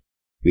here,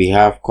 we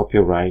have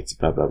copyright,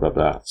 blah blah blah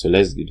blah. So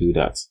let's do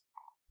that.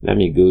 Let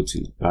me go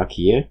to back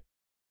here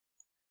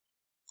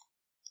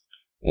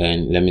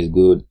and let me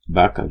go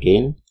back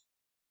again,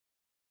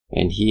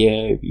 and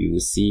here you will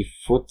see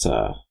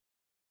footer.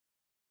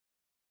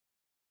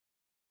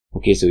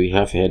 Okay, so we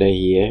have header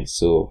here,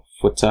 so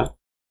footer,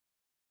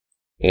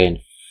 and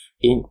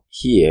in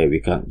here we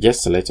can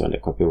just select on the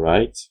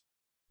copyright.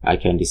 I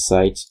can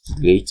decide to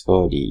delete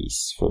all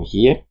these from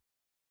here,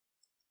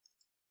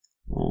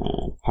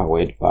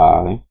 powered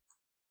by,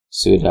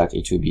 so that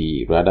it will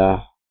be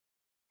rather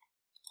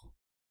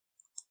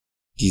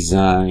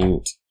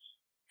designed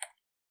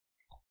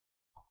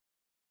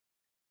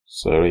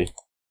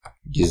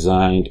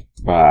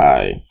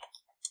by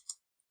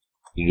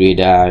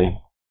Radar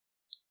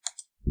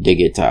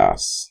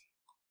Digitals.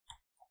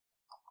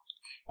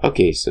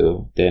 Okay,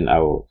 so then I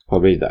will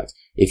publish that.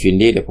 If you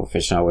need a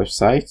professional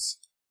website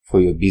for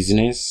your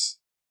business,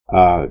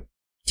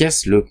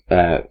 just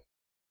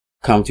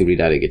come to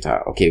Radar Digital.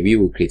 Okay, we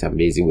will create an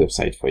amazing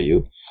website for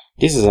you.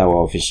 This is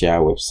our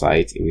official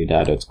website,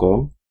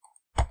 radar.com.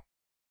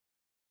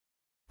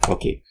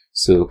 Okay,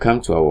 so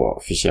come to our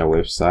official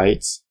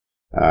website.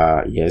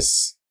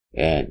 Yes,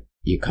 and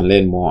you can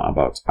learn more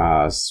about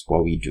us,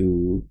 what we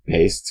do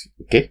best.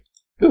 Okay,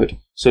 good.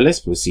 So let's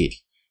proceed.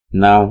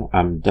 Now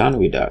I'm done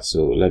with that,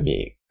 so let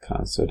me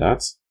cancel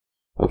that.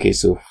 Okay,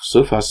 so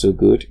far so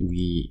good.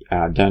 We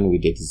are done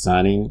with the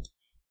designing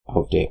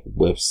of the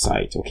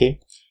website. Okay,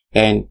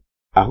 and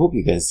I hope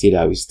you can see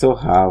that we still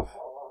have,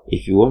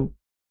 if you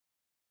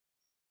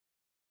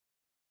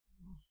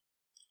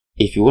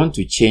want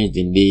to change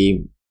the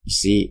name, you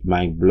see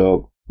my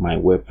blog, my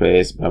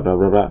WordPress, blah blah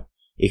blah blah.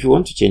 If you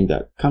want to change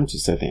that, come to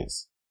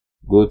settings,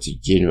 go to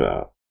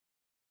general,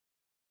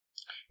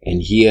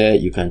 and here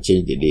you can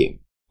change the name.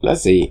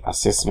 let's say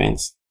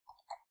assessment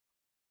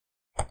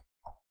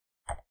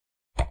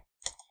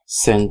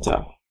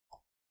center.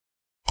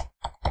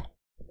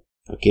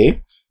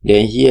 Okay,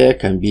 then here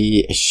can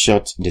be a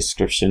short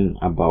description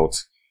about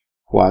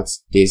what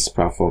this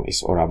platform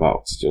is all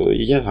about. So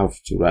you just have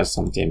to write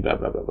something, blah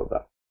blah blah blah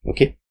blah.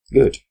 Okay,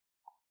 good.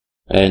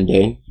 And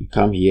then you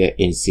come here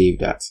and save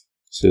that.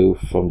 So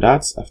from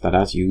that, after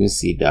that, you will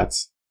see that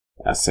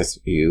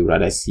you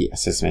rather see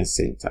assessment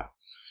center.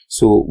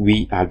 So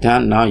we are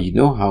done now. You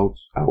know how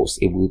I was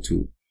able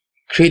to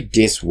create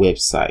this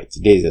website.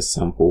 There is a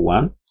sample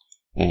one,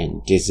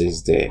 and this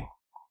is the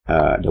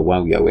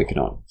one we are working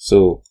on.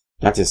 So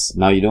that is,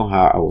 now you know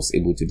how I was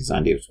able to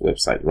design this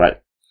website, right?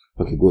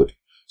 Okay, good.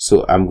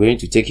 So I'm going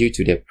to take you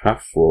to the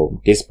platform,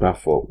 this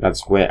platform.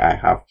 That's where I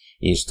have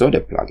installed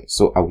the plugin.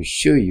 So I will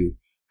show you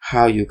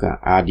how you can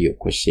add your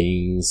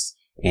questions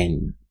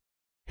and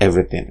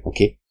everything.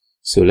 Okay,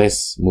 so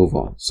let's move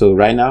on. So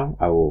right now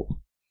I will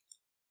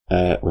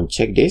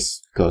uncheck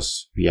this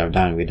because we are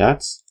done with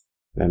that.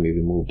 Let me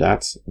remove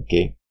that.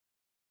 Okay,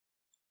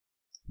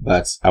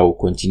 but I will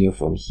continue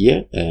from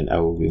here and I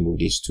will remove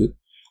these two.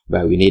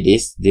 But we need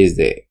this. This is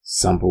the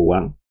sample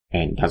one,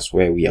 and that's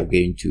where we are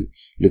going to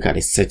look at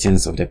the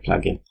settings of the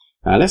plugin.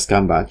 Now let's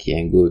come back here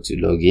and go to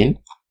login.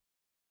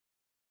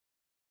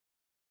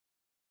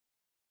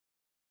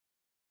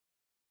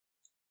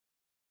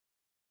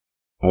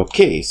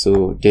 Okay,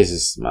 so this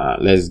is my,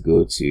 let's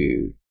go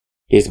to,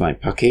 here's my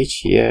package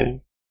here.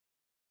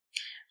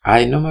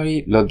 I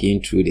normally log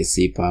in through the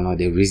cPanel.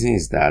 The reason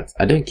is that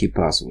I don't keep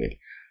password.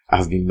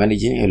 I've been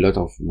managing a lot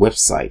of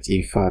websites.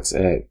 In fact,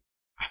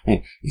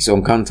 it's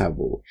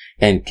uncountable,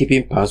 and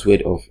keeping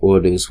password of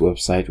all those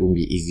websites won't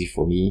be easy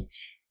for me.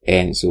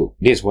 And so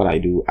this is what I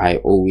do. I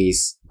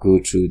always go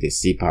through the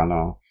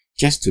cPanel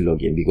just to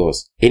log in,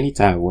 because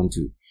anytime I want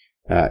to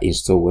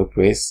install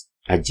WordPress,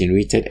 I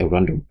generated a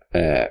random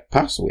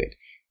password,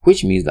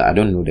 which means that I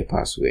don't know the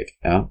password.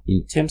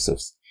 In terms of,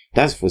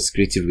 that's for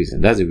security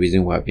reason. That's the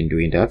reason why I've been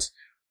doing that.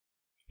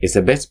 It's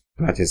the best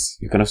practice.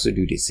 You can also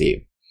do the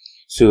same.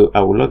 So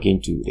I will log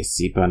into the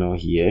cPanel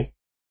here.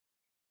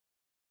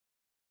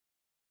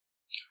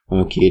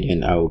 Okay,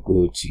 then I will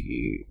go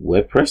to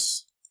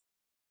WordPress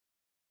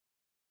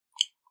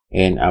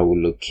and I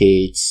will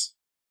locate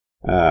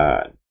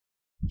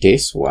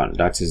this one.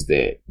 That is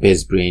the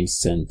Best Brain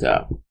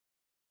Center.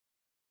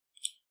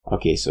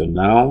 Okay, so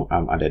now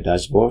I'm at the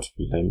dashboard.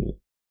 Let me,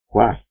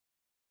 why?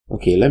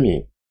 Okay, let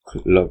me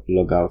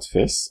log out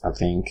first. I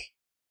think,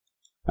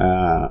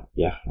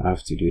 yeah, I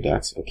have to do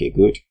that. Okay,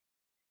 good.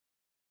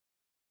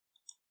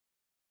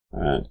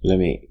 Let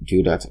me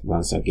do that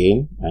once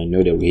again. I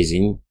know the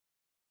reason.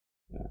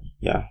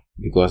 Yeah,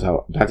 because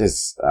that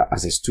is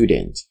as a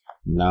student.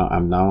 Now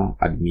I'm now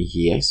admin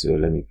here, so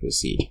let me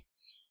proceed.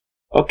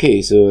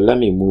 Okay, so let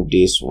me move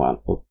this one.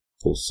 Oh,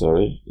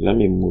 sorry, let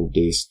me move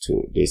this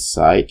to this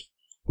side.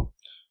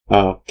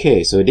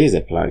 Okay, so this is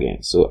a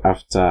plugin. So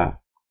after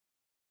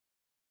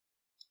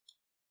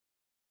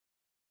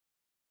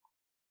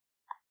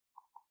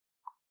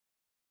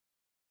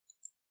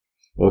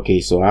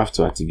okay, so I have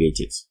to activate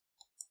it,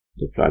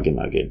 the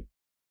plugin again.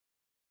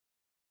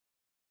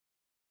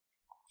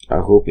 I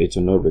hope it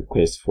will not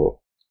request for.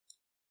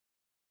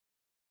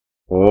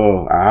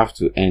 Oh, I have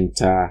to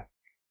enter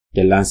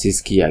the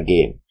Lances key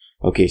again.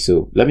 Okay,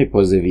 so let me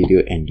pause the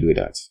video and do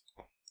that.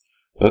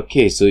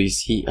 Okay, so you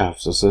see I've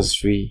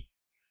successfully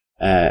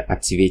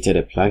activated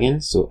the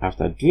plugin. So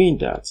after doing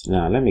that,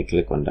 now let me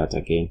click on that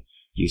again.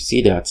 You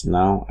see that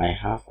now I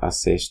have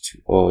access to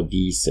all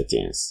these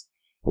settings.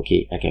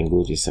 Okay, I can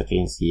go to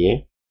settings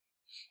here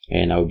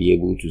and I'll be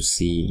able to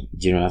see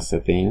general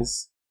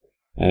settings,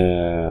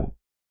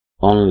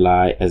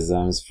 online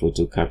exams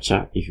photo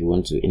capture. If you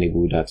want to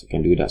enable that, you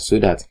can do that, so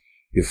that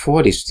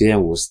before the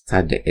student will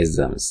start the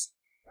exams,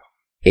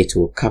 it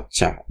will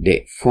capture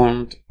the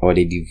font or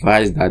the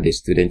device that the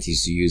student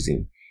is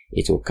using.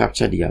 It will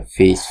capture their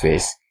face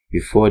first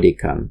before they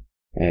can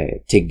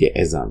take the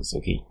exams.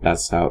 Okay,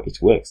 that's how it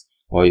works.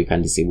 Or you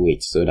can disable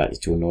it so that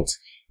it will not,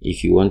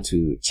 if you want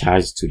to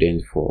charge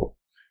students for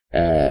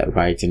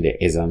writing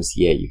the exams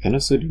here, you can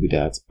also do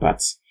that.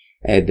 But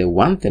the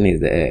one thing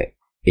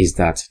is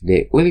that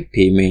the only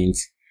payment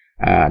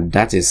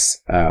that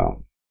is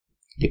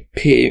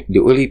the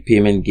only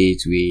payment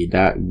gateway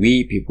that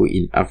we people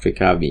in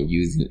Africa have been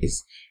using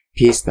is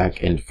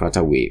Paystack and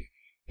Flutterwave,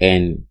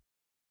 and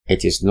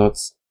it is not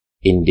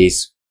in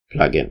this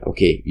plugin.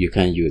 Okay, you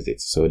can use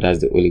it, so that's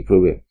the only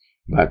problem.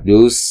 But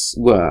those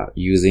who are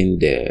using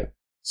the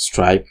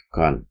Stripe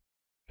can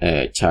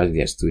charge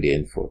their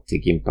student for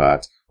taking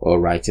part or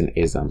writing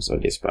exams on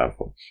this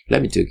platform.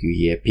 Let me take you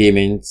here,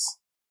 payments,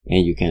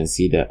 and you can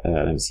see that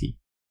let me see,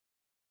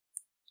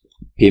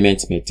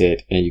 payment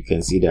method, and you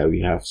can see that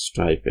we have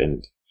Stripe,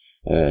 and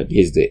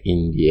this is the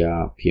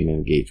India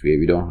payment gateway.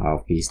 We don't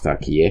have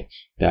Paystack here.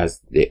 That's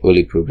the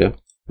only problem.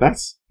 But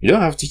you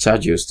don't have to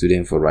charge your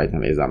student for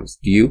writing exams.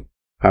 Do you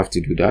have to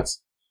do that?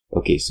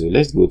 Okay, so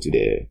let's go to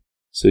the,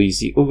 so you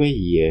see over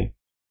here,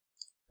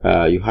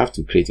 you have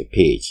to create a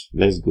page.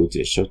 Let's go to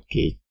the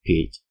shortcut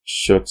page,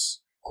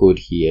 shorts code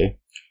here.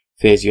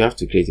 First, you have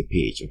to create a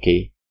page,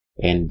 okay?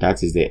 And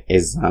that is the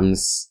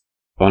exams,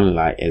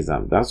 online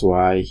exam. That's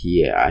why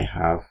here I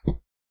have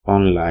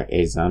online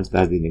exams.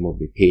 That's the name of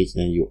the page.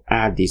 Then you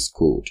add this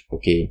code,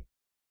 okay?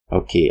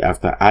 Okay,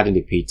 after adding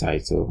the page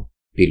title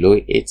below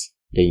it,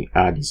 then you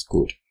add this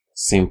code.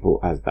 Simple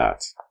as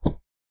that.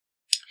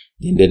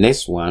 Then the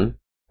next one,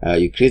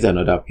 you create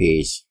another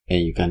page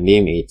and you can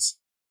name it,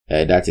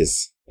 that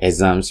is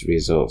exams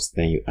results.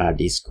 Then you add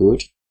this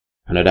code.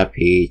 Another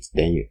page,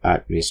 then you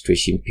add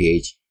registration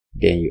page,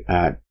 then you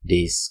add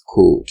this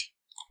code,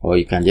 or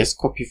you can just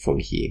copy from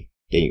here,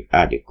 then you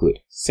add the code.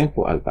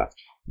 Simple as that.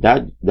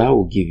 That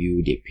will give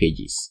you the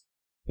pages,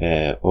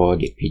 all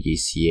the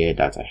pages here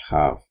that I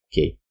have,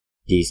 okay,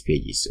 these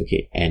pages,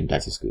 okay, and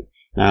that is good.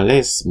 Now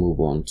let's move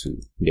on to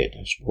the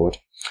dashboard.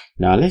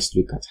 Now let's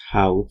look at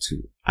how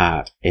to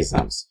add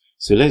exams.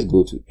 So let's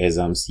go to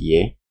exams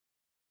here.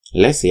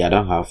 Let's say I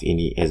don't have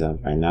any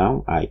exams right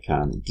now. I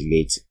can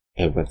delete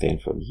everything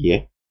from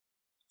here.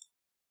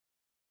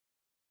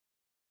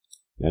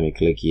 Let me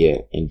click here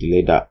and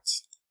delete that.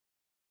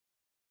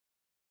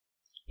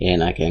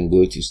 And I can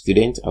go to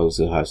student. I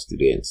also have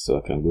students, so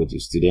I can go to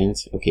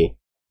students. Okay,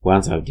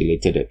 once I've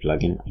deleted the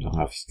plugin, I don't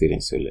have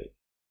students. So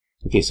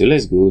okay, so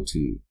let's go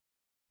to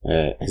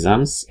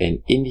exams,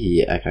 and in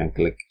here I can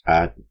click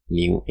add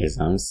new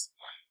exams.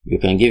 You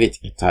can give it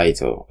a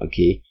title.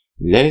 Okay,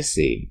 let's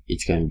say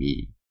it can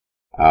be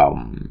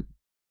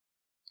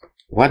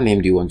what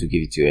name do you want to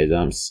give it to your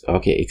exams?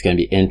 Okay, it can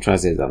be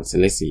entrance exams. So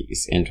let's say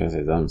it's entrance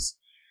exams.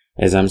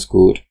 Exams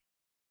code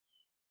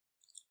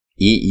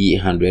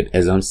EE100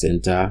 exam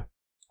center.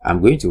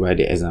 I'm going to write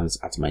the exams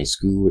at my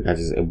school, that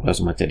is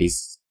Ebras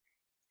Methodist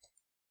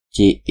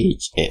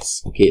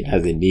JHS. Okay,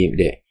 that's the name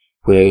there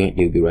where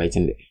they'll be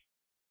writing the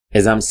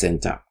exam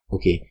center.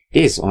 Okay,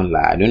 this is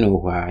online. I don't know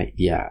why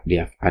they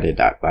have added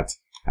that, but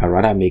I'd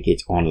rather make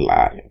it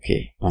online.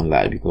 Okay,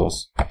 online,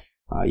 because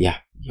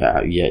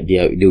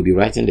they'll be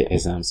writing the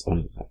exams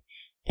online.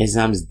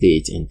 Exams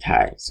date and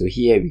time. So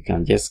here we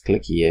can just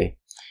click here,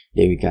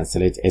 then we can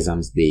select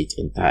exams date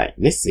and time.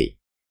 Let's say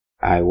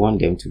I want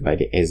them to write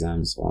the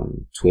exams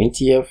on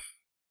 20th,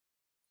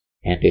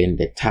 and then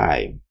the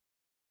time.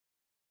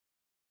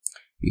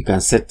 You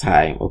can set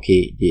time.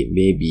 Okay, they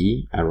may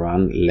be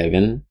around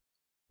 11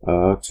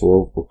 or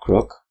 12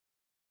 o'clock.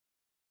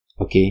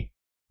 Okay,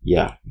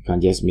 yeah, you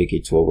can just make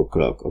it 12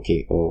 o'clock.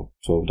 Okay, or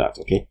 12 that.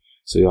 Okay,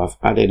 so you have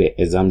added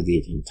the exams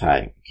date and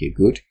time. Okay,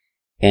 good.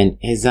 And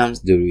exams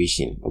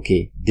duration.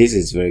 Okay, this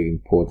is very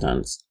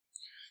important.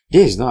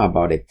 This is not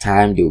about the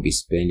time they will be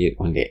spending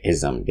on the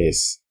exam.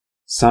 There's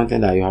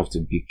something that you have to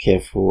be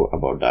careful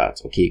about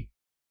that. Okay,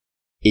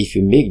 if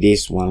you make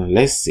this one,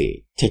 let's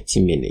say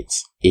 30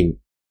 minutes in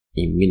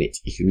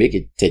minutes, if you make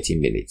it 30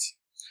 minutes,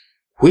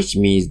 which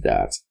means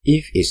that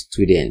if a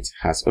student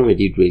has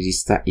already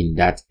registered in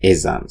that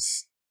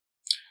exams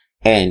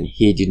and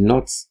he did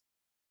not,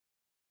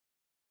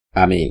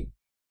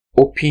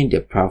 open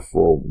the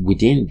platform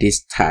within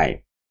this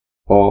time,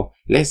 or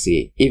let's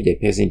say if the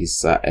person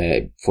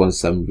decide, for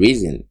some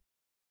reason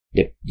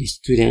the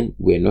student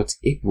were not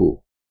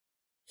able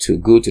to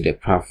go to the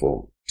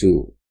platform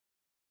to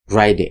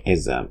write the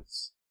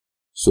exams,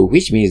 so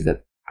which means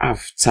that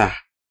after,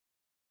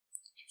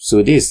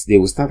 so this, they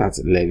will start at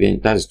 11,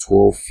 that's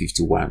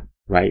 12:51,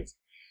 right?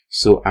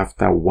 So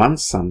after 1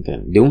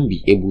 something, they won't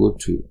be able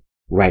to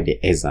write the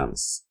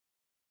exams.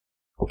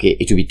 Okay,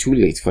 it will be too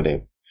late for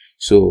them.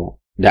 So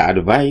the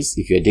advice,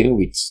 if you're dealing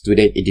with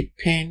student,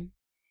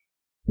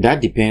 that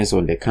depends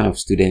on the kind of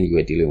student you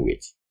are dealing with.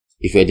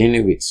 If you're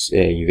dealing with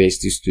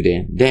university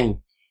student,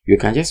 then you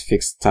can just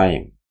fix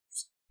time.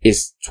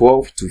 It's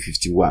 12 to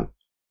 51.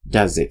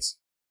 That's it.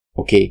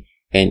 Okay.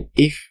 And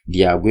if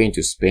they are going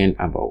to spend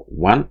about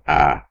 1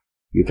 hour,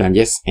 you can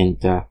just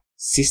enter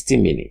 60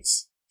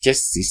 minutes,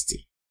 just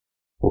 60.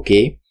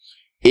 Okay.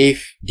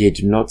 If they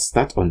do not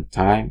start on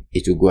time,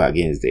 it will go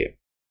against them.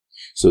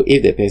 So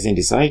if the person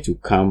decides to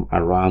come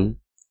around,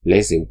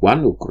 let's say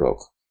 1 o'clock,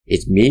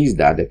 it means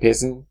that the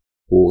person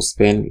will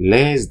spend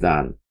less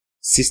than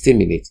 60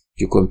 minutes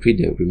to complete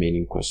the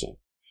remaining question.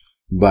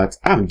 But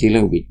I'm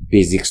dealing with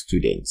basic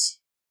students.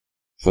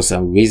 For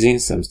some reason,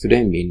 some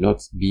students may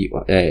not be,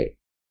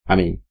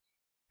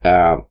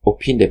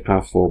 open the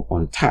platform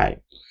on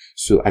time.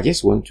 So I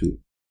just want to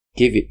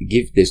give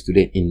the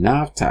student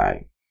enough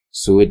time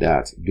so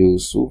that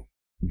those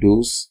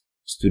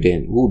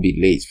students who will be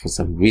late for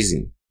some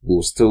reason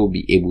will still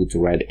be able to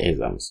write the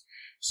exams.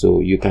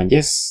 So you can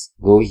just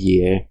go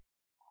here.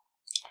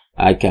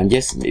 I can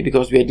just,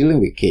 because we are dealing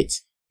with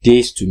kids,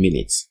 days to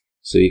minutes.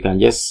 So you can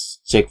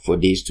just check for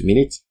days to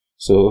minutes.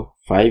 So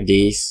 5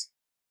 days.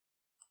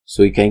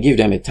 So you can give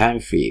them a time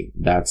frame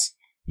that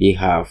they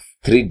have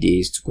 3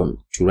 days to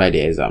come to write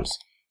the exams.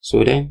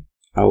 So then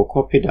I will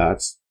copy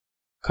that,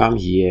 come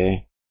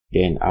here,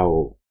 then I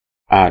will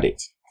add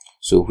it.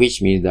 So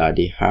which means that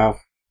they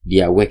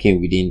are working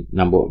within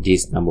number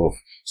of,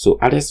 so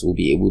others will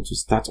be able to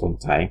start on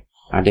time,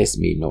 others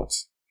may not.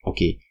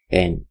 Okay,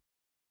 and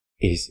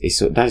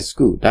so that's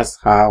good. That's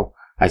how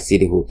I see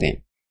the whole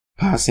thing.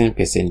 Passing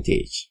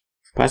percentage.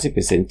 passing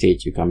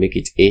percentage, you can make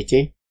it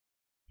 80.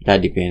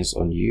 That depends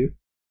on you.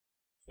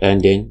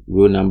 And then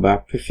row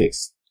number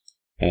prefix,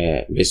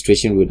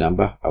 registration row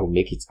number, I will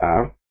make it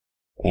R.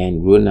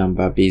 And row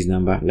number base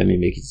number, let me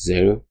make it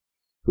 0.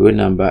 Row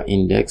number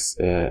index,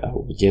 I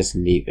will just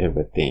leave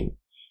everything.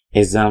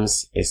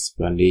 Exams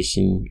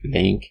explanation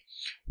link,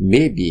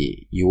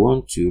 maybe you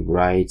want to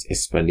write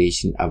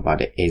explanation about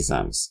the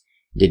exams,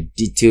 the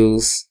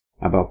details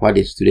about what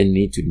the student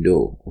need to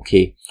know.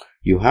 Okay,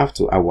 you have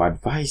to, I will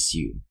advise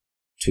you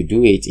to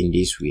do it in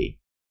this way.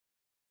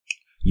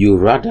 You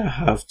rather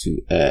have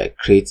to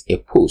create a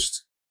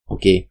post,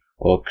 okay,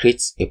 or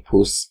create a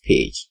post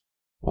page.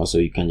 Also,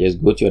 you can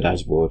just go to your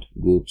dashboard,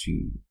 go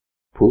to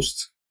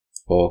post,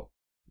 or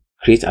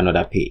create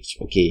another page,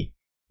 okay,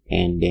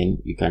 and then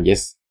you can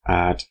just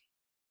add,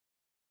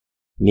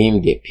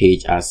 name the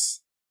page as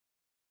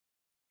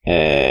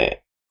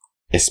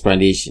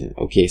explanation,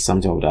 okay,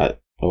 something of that,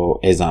 or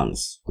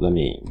exams. Let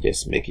me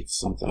just make it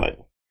something like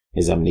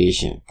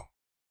examination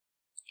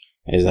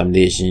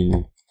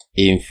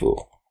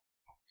info.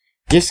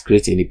 Just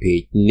create any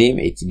page, name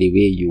it the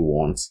way you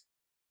want,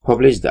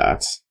 publish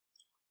that,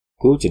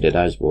 go to the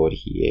dashboard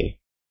here,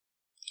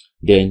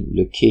 then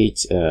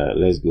locate,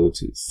 let's go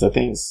to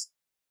settings,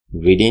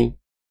 reading,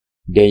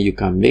 then you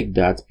can make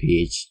that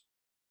page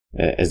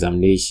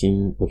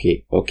examination.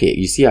 Okay,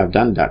 you see I've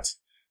done that.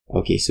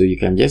 Okay, so you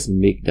can just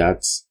make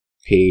that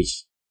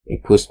page a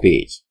post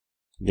page,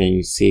 then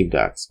you save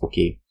that.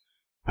 Okay,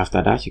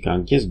 after that you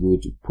can just go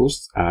to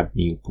post, add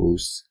new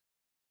post.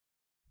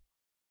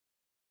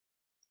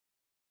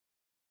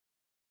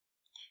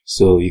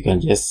 So you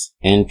can just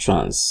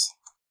entrance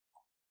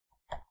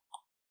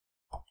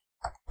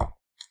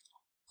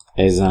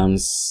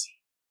exams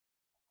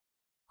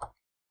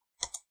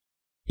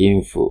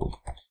info,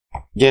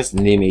 just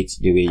name it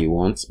the way you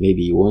want.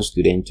 Maybe you want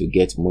students to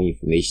get more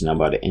information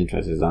about the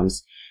entrance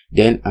exams.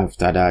 Then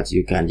after that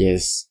you can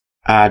just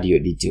add your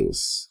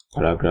details,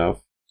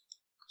 paragraph.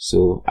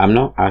 So I'm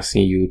not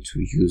asking you to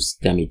use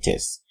dummy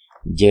tests,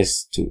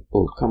 just to,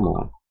 oh come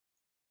on,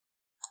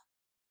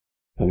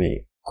 let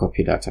me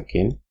copy that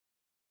again.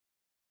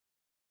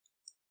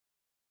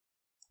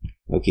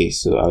 Okay,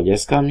 so I'll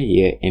just come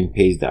here and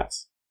paste that.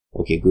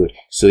 Okay, good.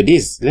 So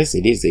this, let's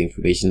say this is the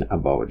information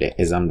about the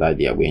exam that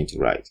they are going to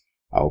write.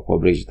 I'll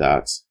publish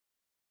that,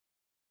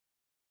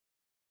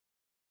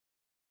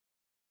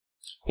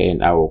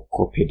 and I will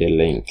copy the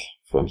link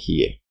from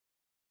here.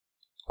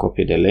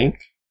 Copy the link,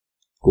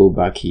 go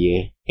back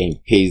here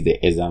and paste the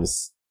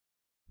exams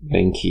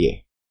link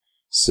here.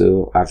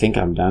 So I think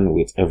I'm done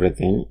with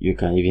everything. You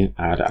can even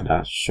add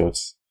other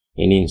shorts,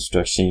 any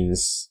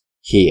instructions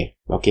here.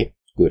 Okay,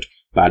 good.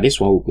 But this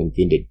one will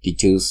contain the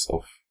details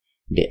of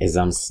the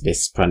exams, the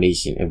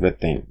explanation,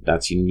 everything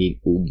that you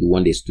need, you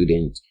want the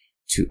student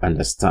to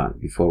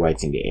understand before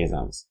writing the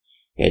exams.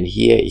 And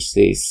here it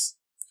says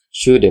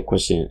show the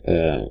question,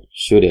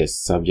 show the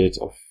subject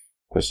of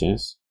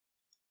questions,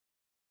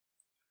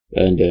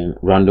 and then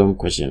random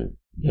question.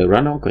 The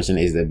random question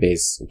is the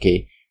best,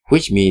 okay,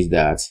 which means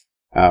that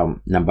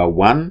number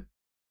one,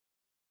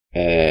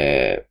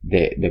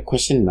 the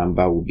question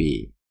number will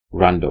be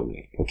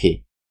randomly.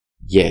 Okay,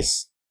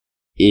 yes,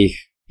 if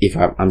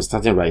I'm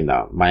starting right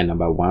now, my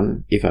number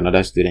one, if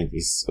another student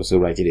is also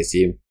writing the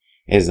same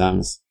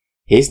exams,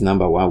 his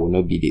number one will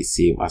not be the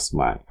same as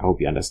mine. I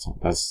hope you understand.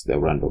 That's the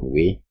random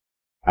way.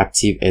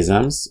 Active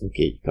exams,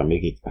 okay, you can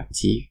make it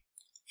active.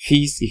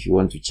 Fees, if you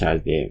want to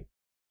charge them.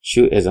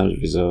 Show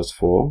exams results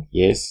for,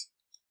 yes.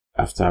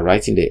 After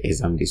writing the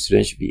exam, the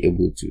student should be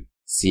able to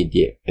see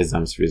the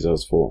exams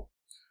results for.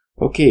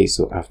 Okay,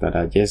 so after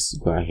that, just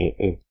go ahead.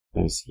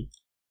 Let me see.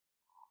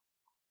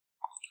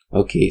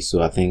 Okay,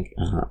 so I think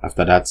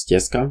after that,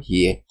 just come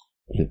here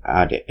and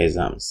add the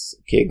exams.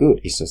 Okay,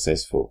 good, it's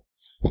successful.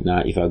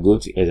 Now if I go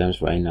to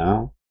exams right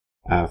now,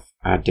 I've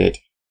added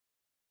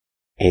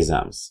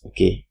exams.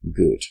 Okay,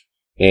 good.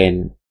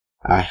 And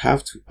I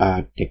have to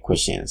add the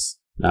questions.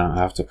 Now I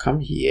have to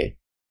come here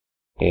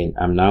and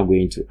I'm now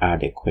going to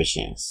add the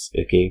questions.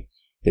 Okay,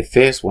 the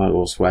first one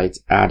was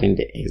adding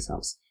the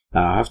exams.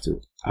 Now I have to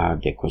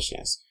add the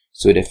questions.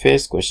 So the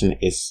first question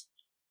is,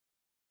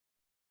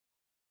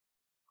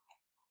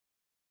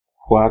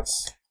 what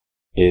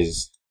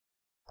is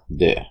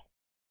the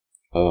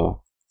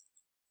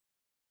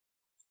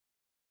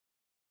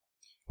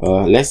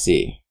let's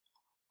say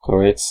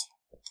correct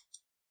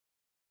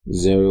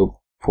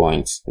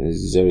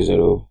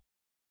 0.00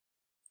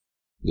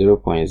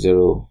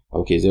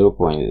 okay,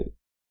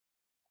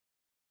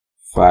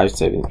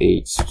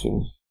 0.578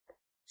 to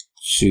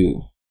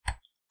 2.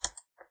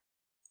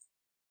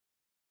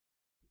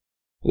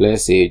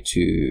 Let's say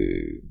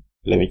to,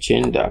 let me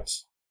change that.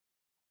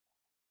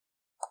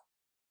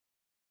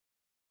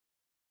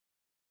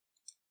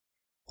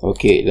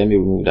 Okay, let me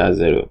remove that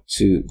 0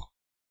 to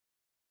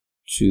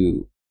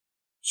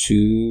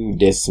 2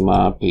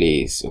 decimal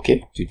place.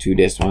 Okay, to 2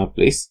 decimal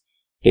place.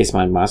 Here's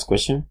my math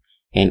question,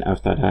 and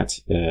after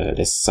that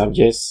the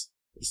subjects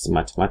is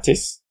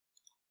mathematics.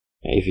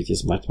 And if it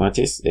is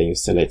mathematics, then you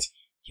select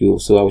you.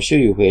 So I'll show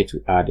you where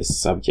to add the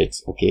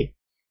subject. Okay,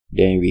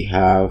 Then we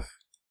have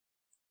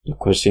the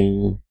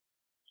question: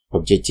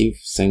 objective,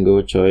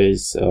 single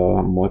choice,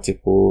 or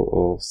multiple,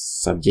 or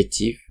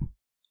subjective,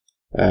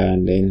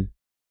 and then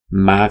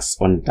marks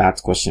on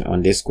that question.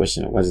 On this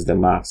question, what is the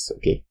marks?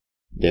 Okay,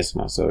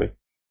 decimal, sorry.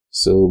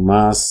 So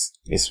marks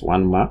is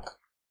 1 mark,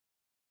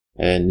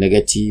 and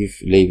negative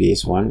label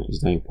is 1,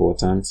 it's not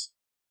important.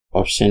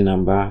 Option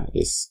number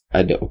is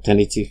the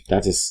alternative,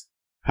 that is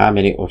how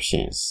many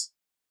options.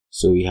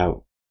 So we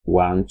have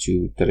 1,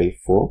 2, 3,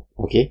 4.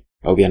 Okay,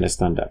 I hope you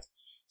understand that.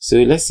 So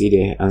let's see,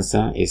 the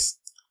answer is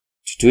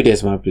 2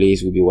 decimal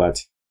place will be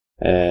what?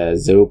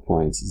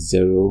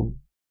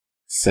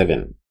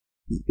 0.07.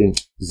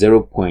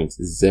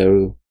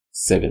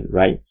 0.07,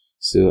 right?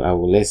 So I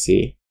will, let's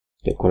say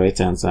the correct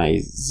answer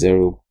is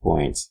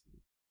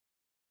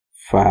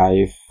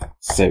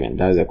 0.57.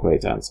 That is the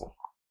correct answer.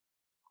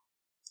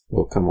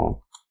 Oh, come on.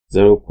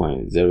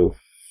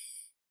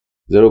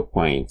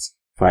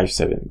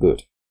 0.57.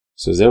 Good.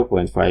 So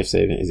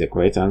 0.57 is the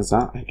correct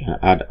answer. I can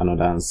add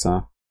another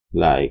answer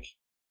like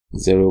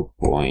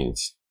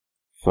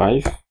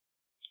 0.5,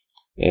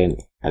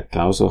 and I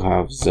can also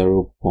have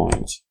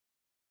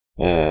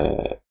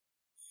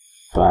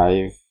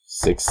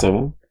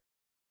 0.567.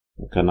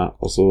 I can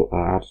also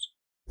add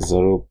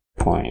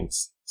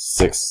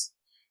 0.6.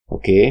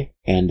 Okay,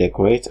 and the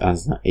correct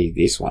answer is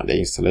this one. Then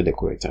you select the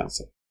correct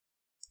answer.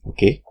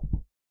 Okay,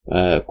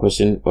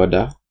 question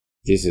order,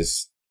 this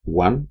is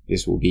 1.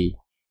 This will be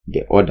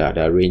the order,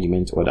 the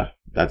arrangement order,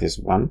 that is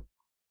 1.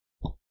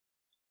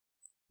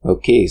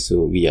 Okay,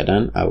 so we are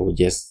done. I will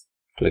just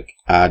click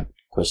add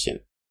question,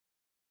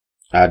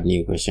 add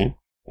new question,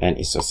 and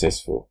it's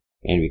successful,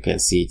 and we can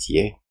see it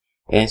here.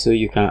 And so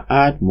you can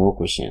add more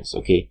questions.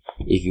 Okay,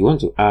 if you want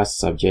to add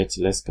subject,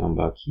 let's come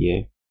back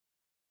here,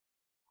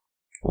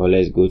 or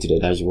let's go to the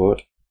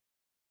dashboard,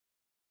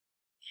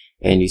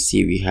 and you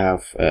see we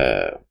have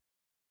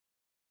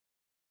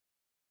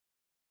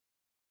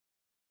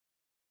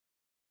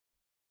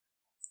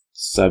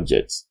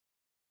subjects.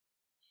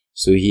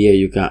 So here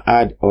you can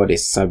add all the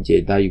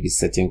subject that you'll be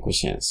setting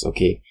questions.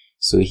 Okay,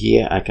 so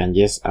here I can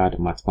just add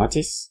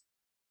mathematics,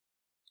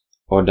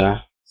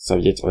 order,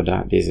 subject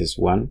order. This is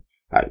 1.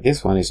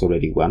 This one is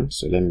already 1,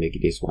 so let me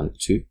make this one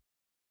 2.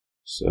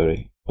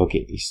 Sorry,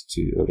 okay, it's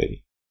 2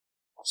 already.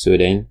 So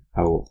then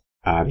I will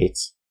add it.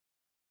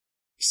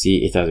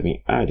 See, it has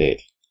been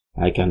added.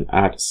 I can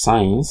add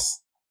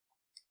science.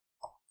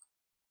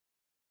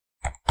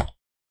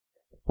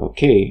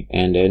 Okay,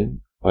 and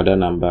then order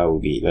number will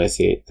be, let's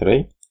say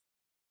 3,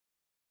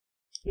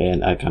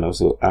 and I can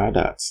also add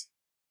that.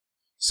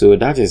 So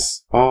that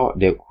is all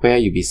the where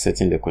you be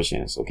setting the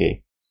questions.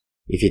 Okay,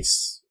 if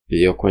it's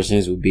your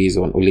questions will be based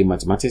on only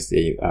mathematics, then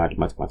you add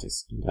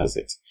mathematics. That's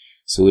it.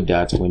 So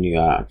that when you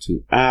are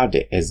to add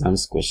the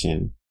exams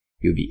question,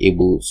 you'll be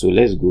able. So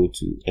let's go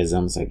to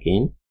exams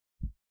again.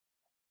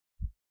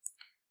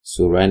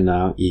 So right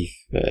now, if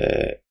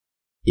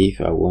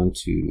I want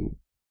to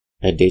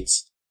edit,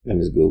 let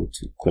me go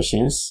to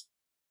questions.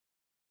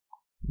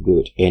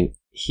 Good, and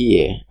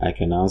here I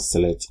can now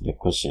select the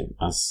question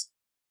as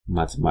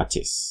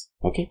mathematics.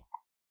 Okay,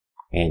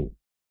 and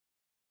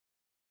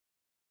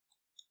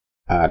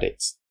add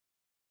it.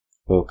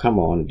 Oh, come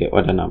on, the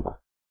order number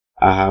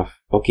I have.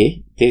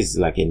 Okay, this is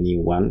like a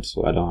new one,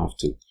 so I don't have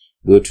to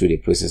go through the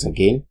process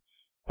again.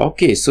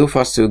 Okay, so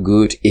far so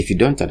good. If you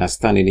don't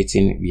understand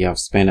anything, we have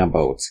spent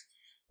about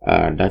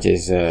that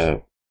is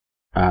an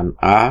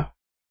hour.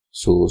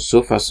 So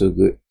far so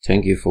good.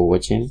 Thank you for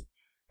watching.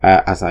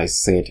 As I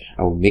said,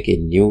 I will make a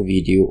new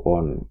video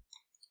on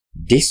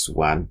this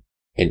one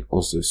and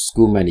also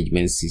school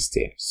management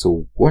system.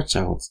 So watch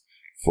out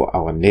for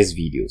our next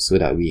video so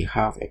that we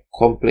have a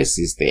complex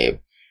system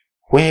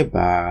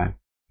whereby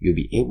you'll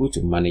be able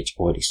to manage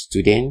all the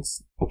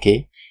students.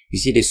 Okay, you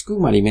see, the school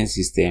management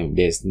system,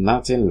 there's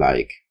nothing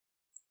like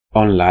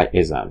online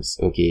exams.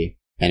 Okay,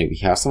 and we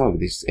have some of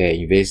these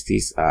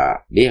universities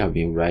they have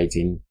been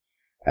writing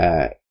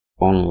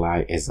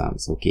online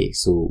exams. Okay,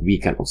 so we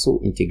can also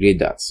integrate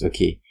that.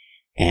 Okay,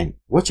 and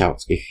watch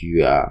out, if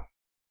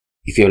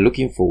you're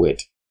looking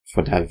forward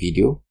for that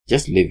video,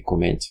 just leave a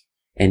comment,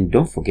 and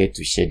don't forget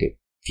to share the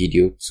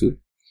video too.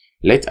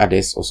 Let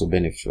others also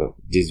benefit from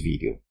this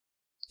video.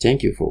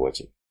 Thank you for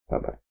watching. Bye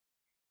bye.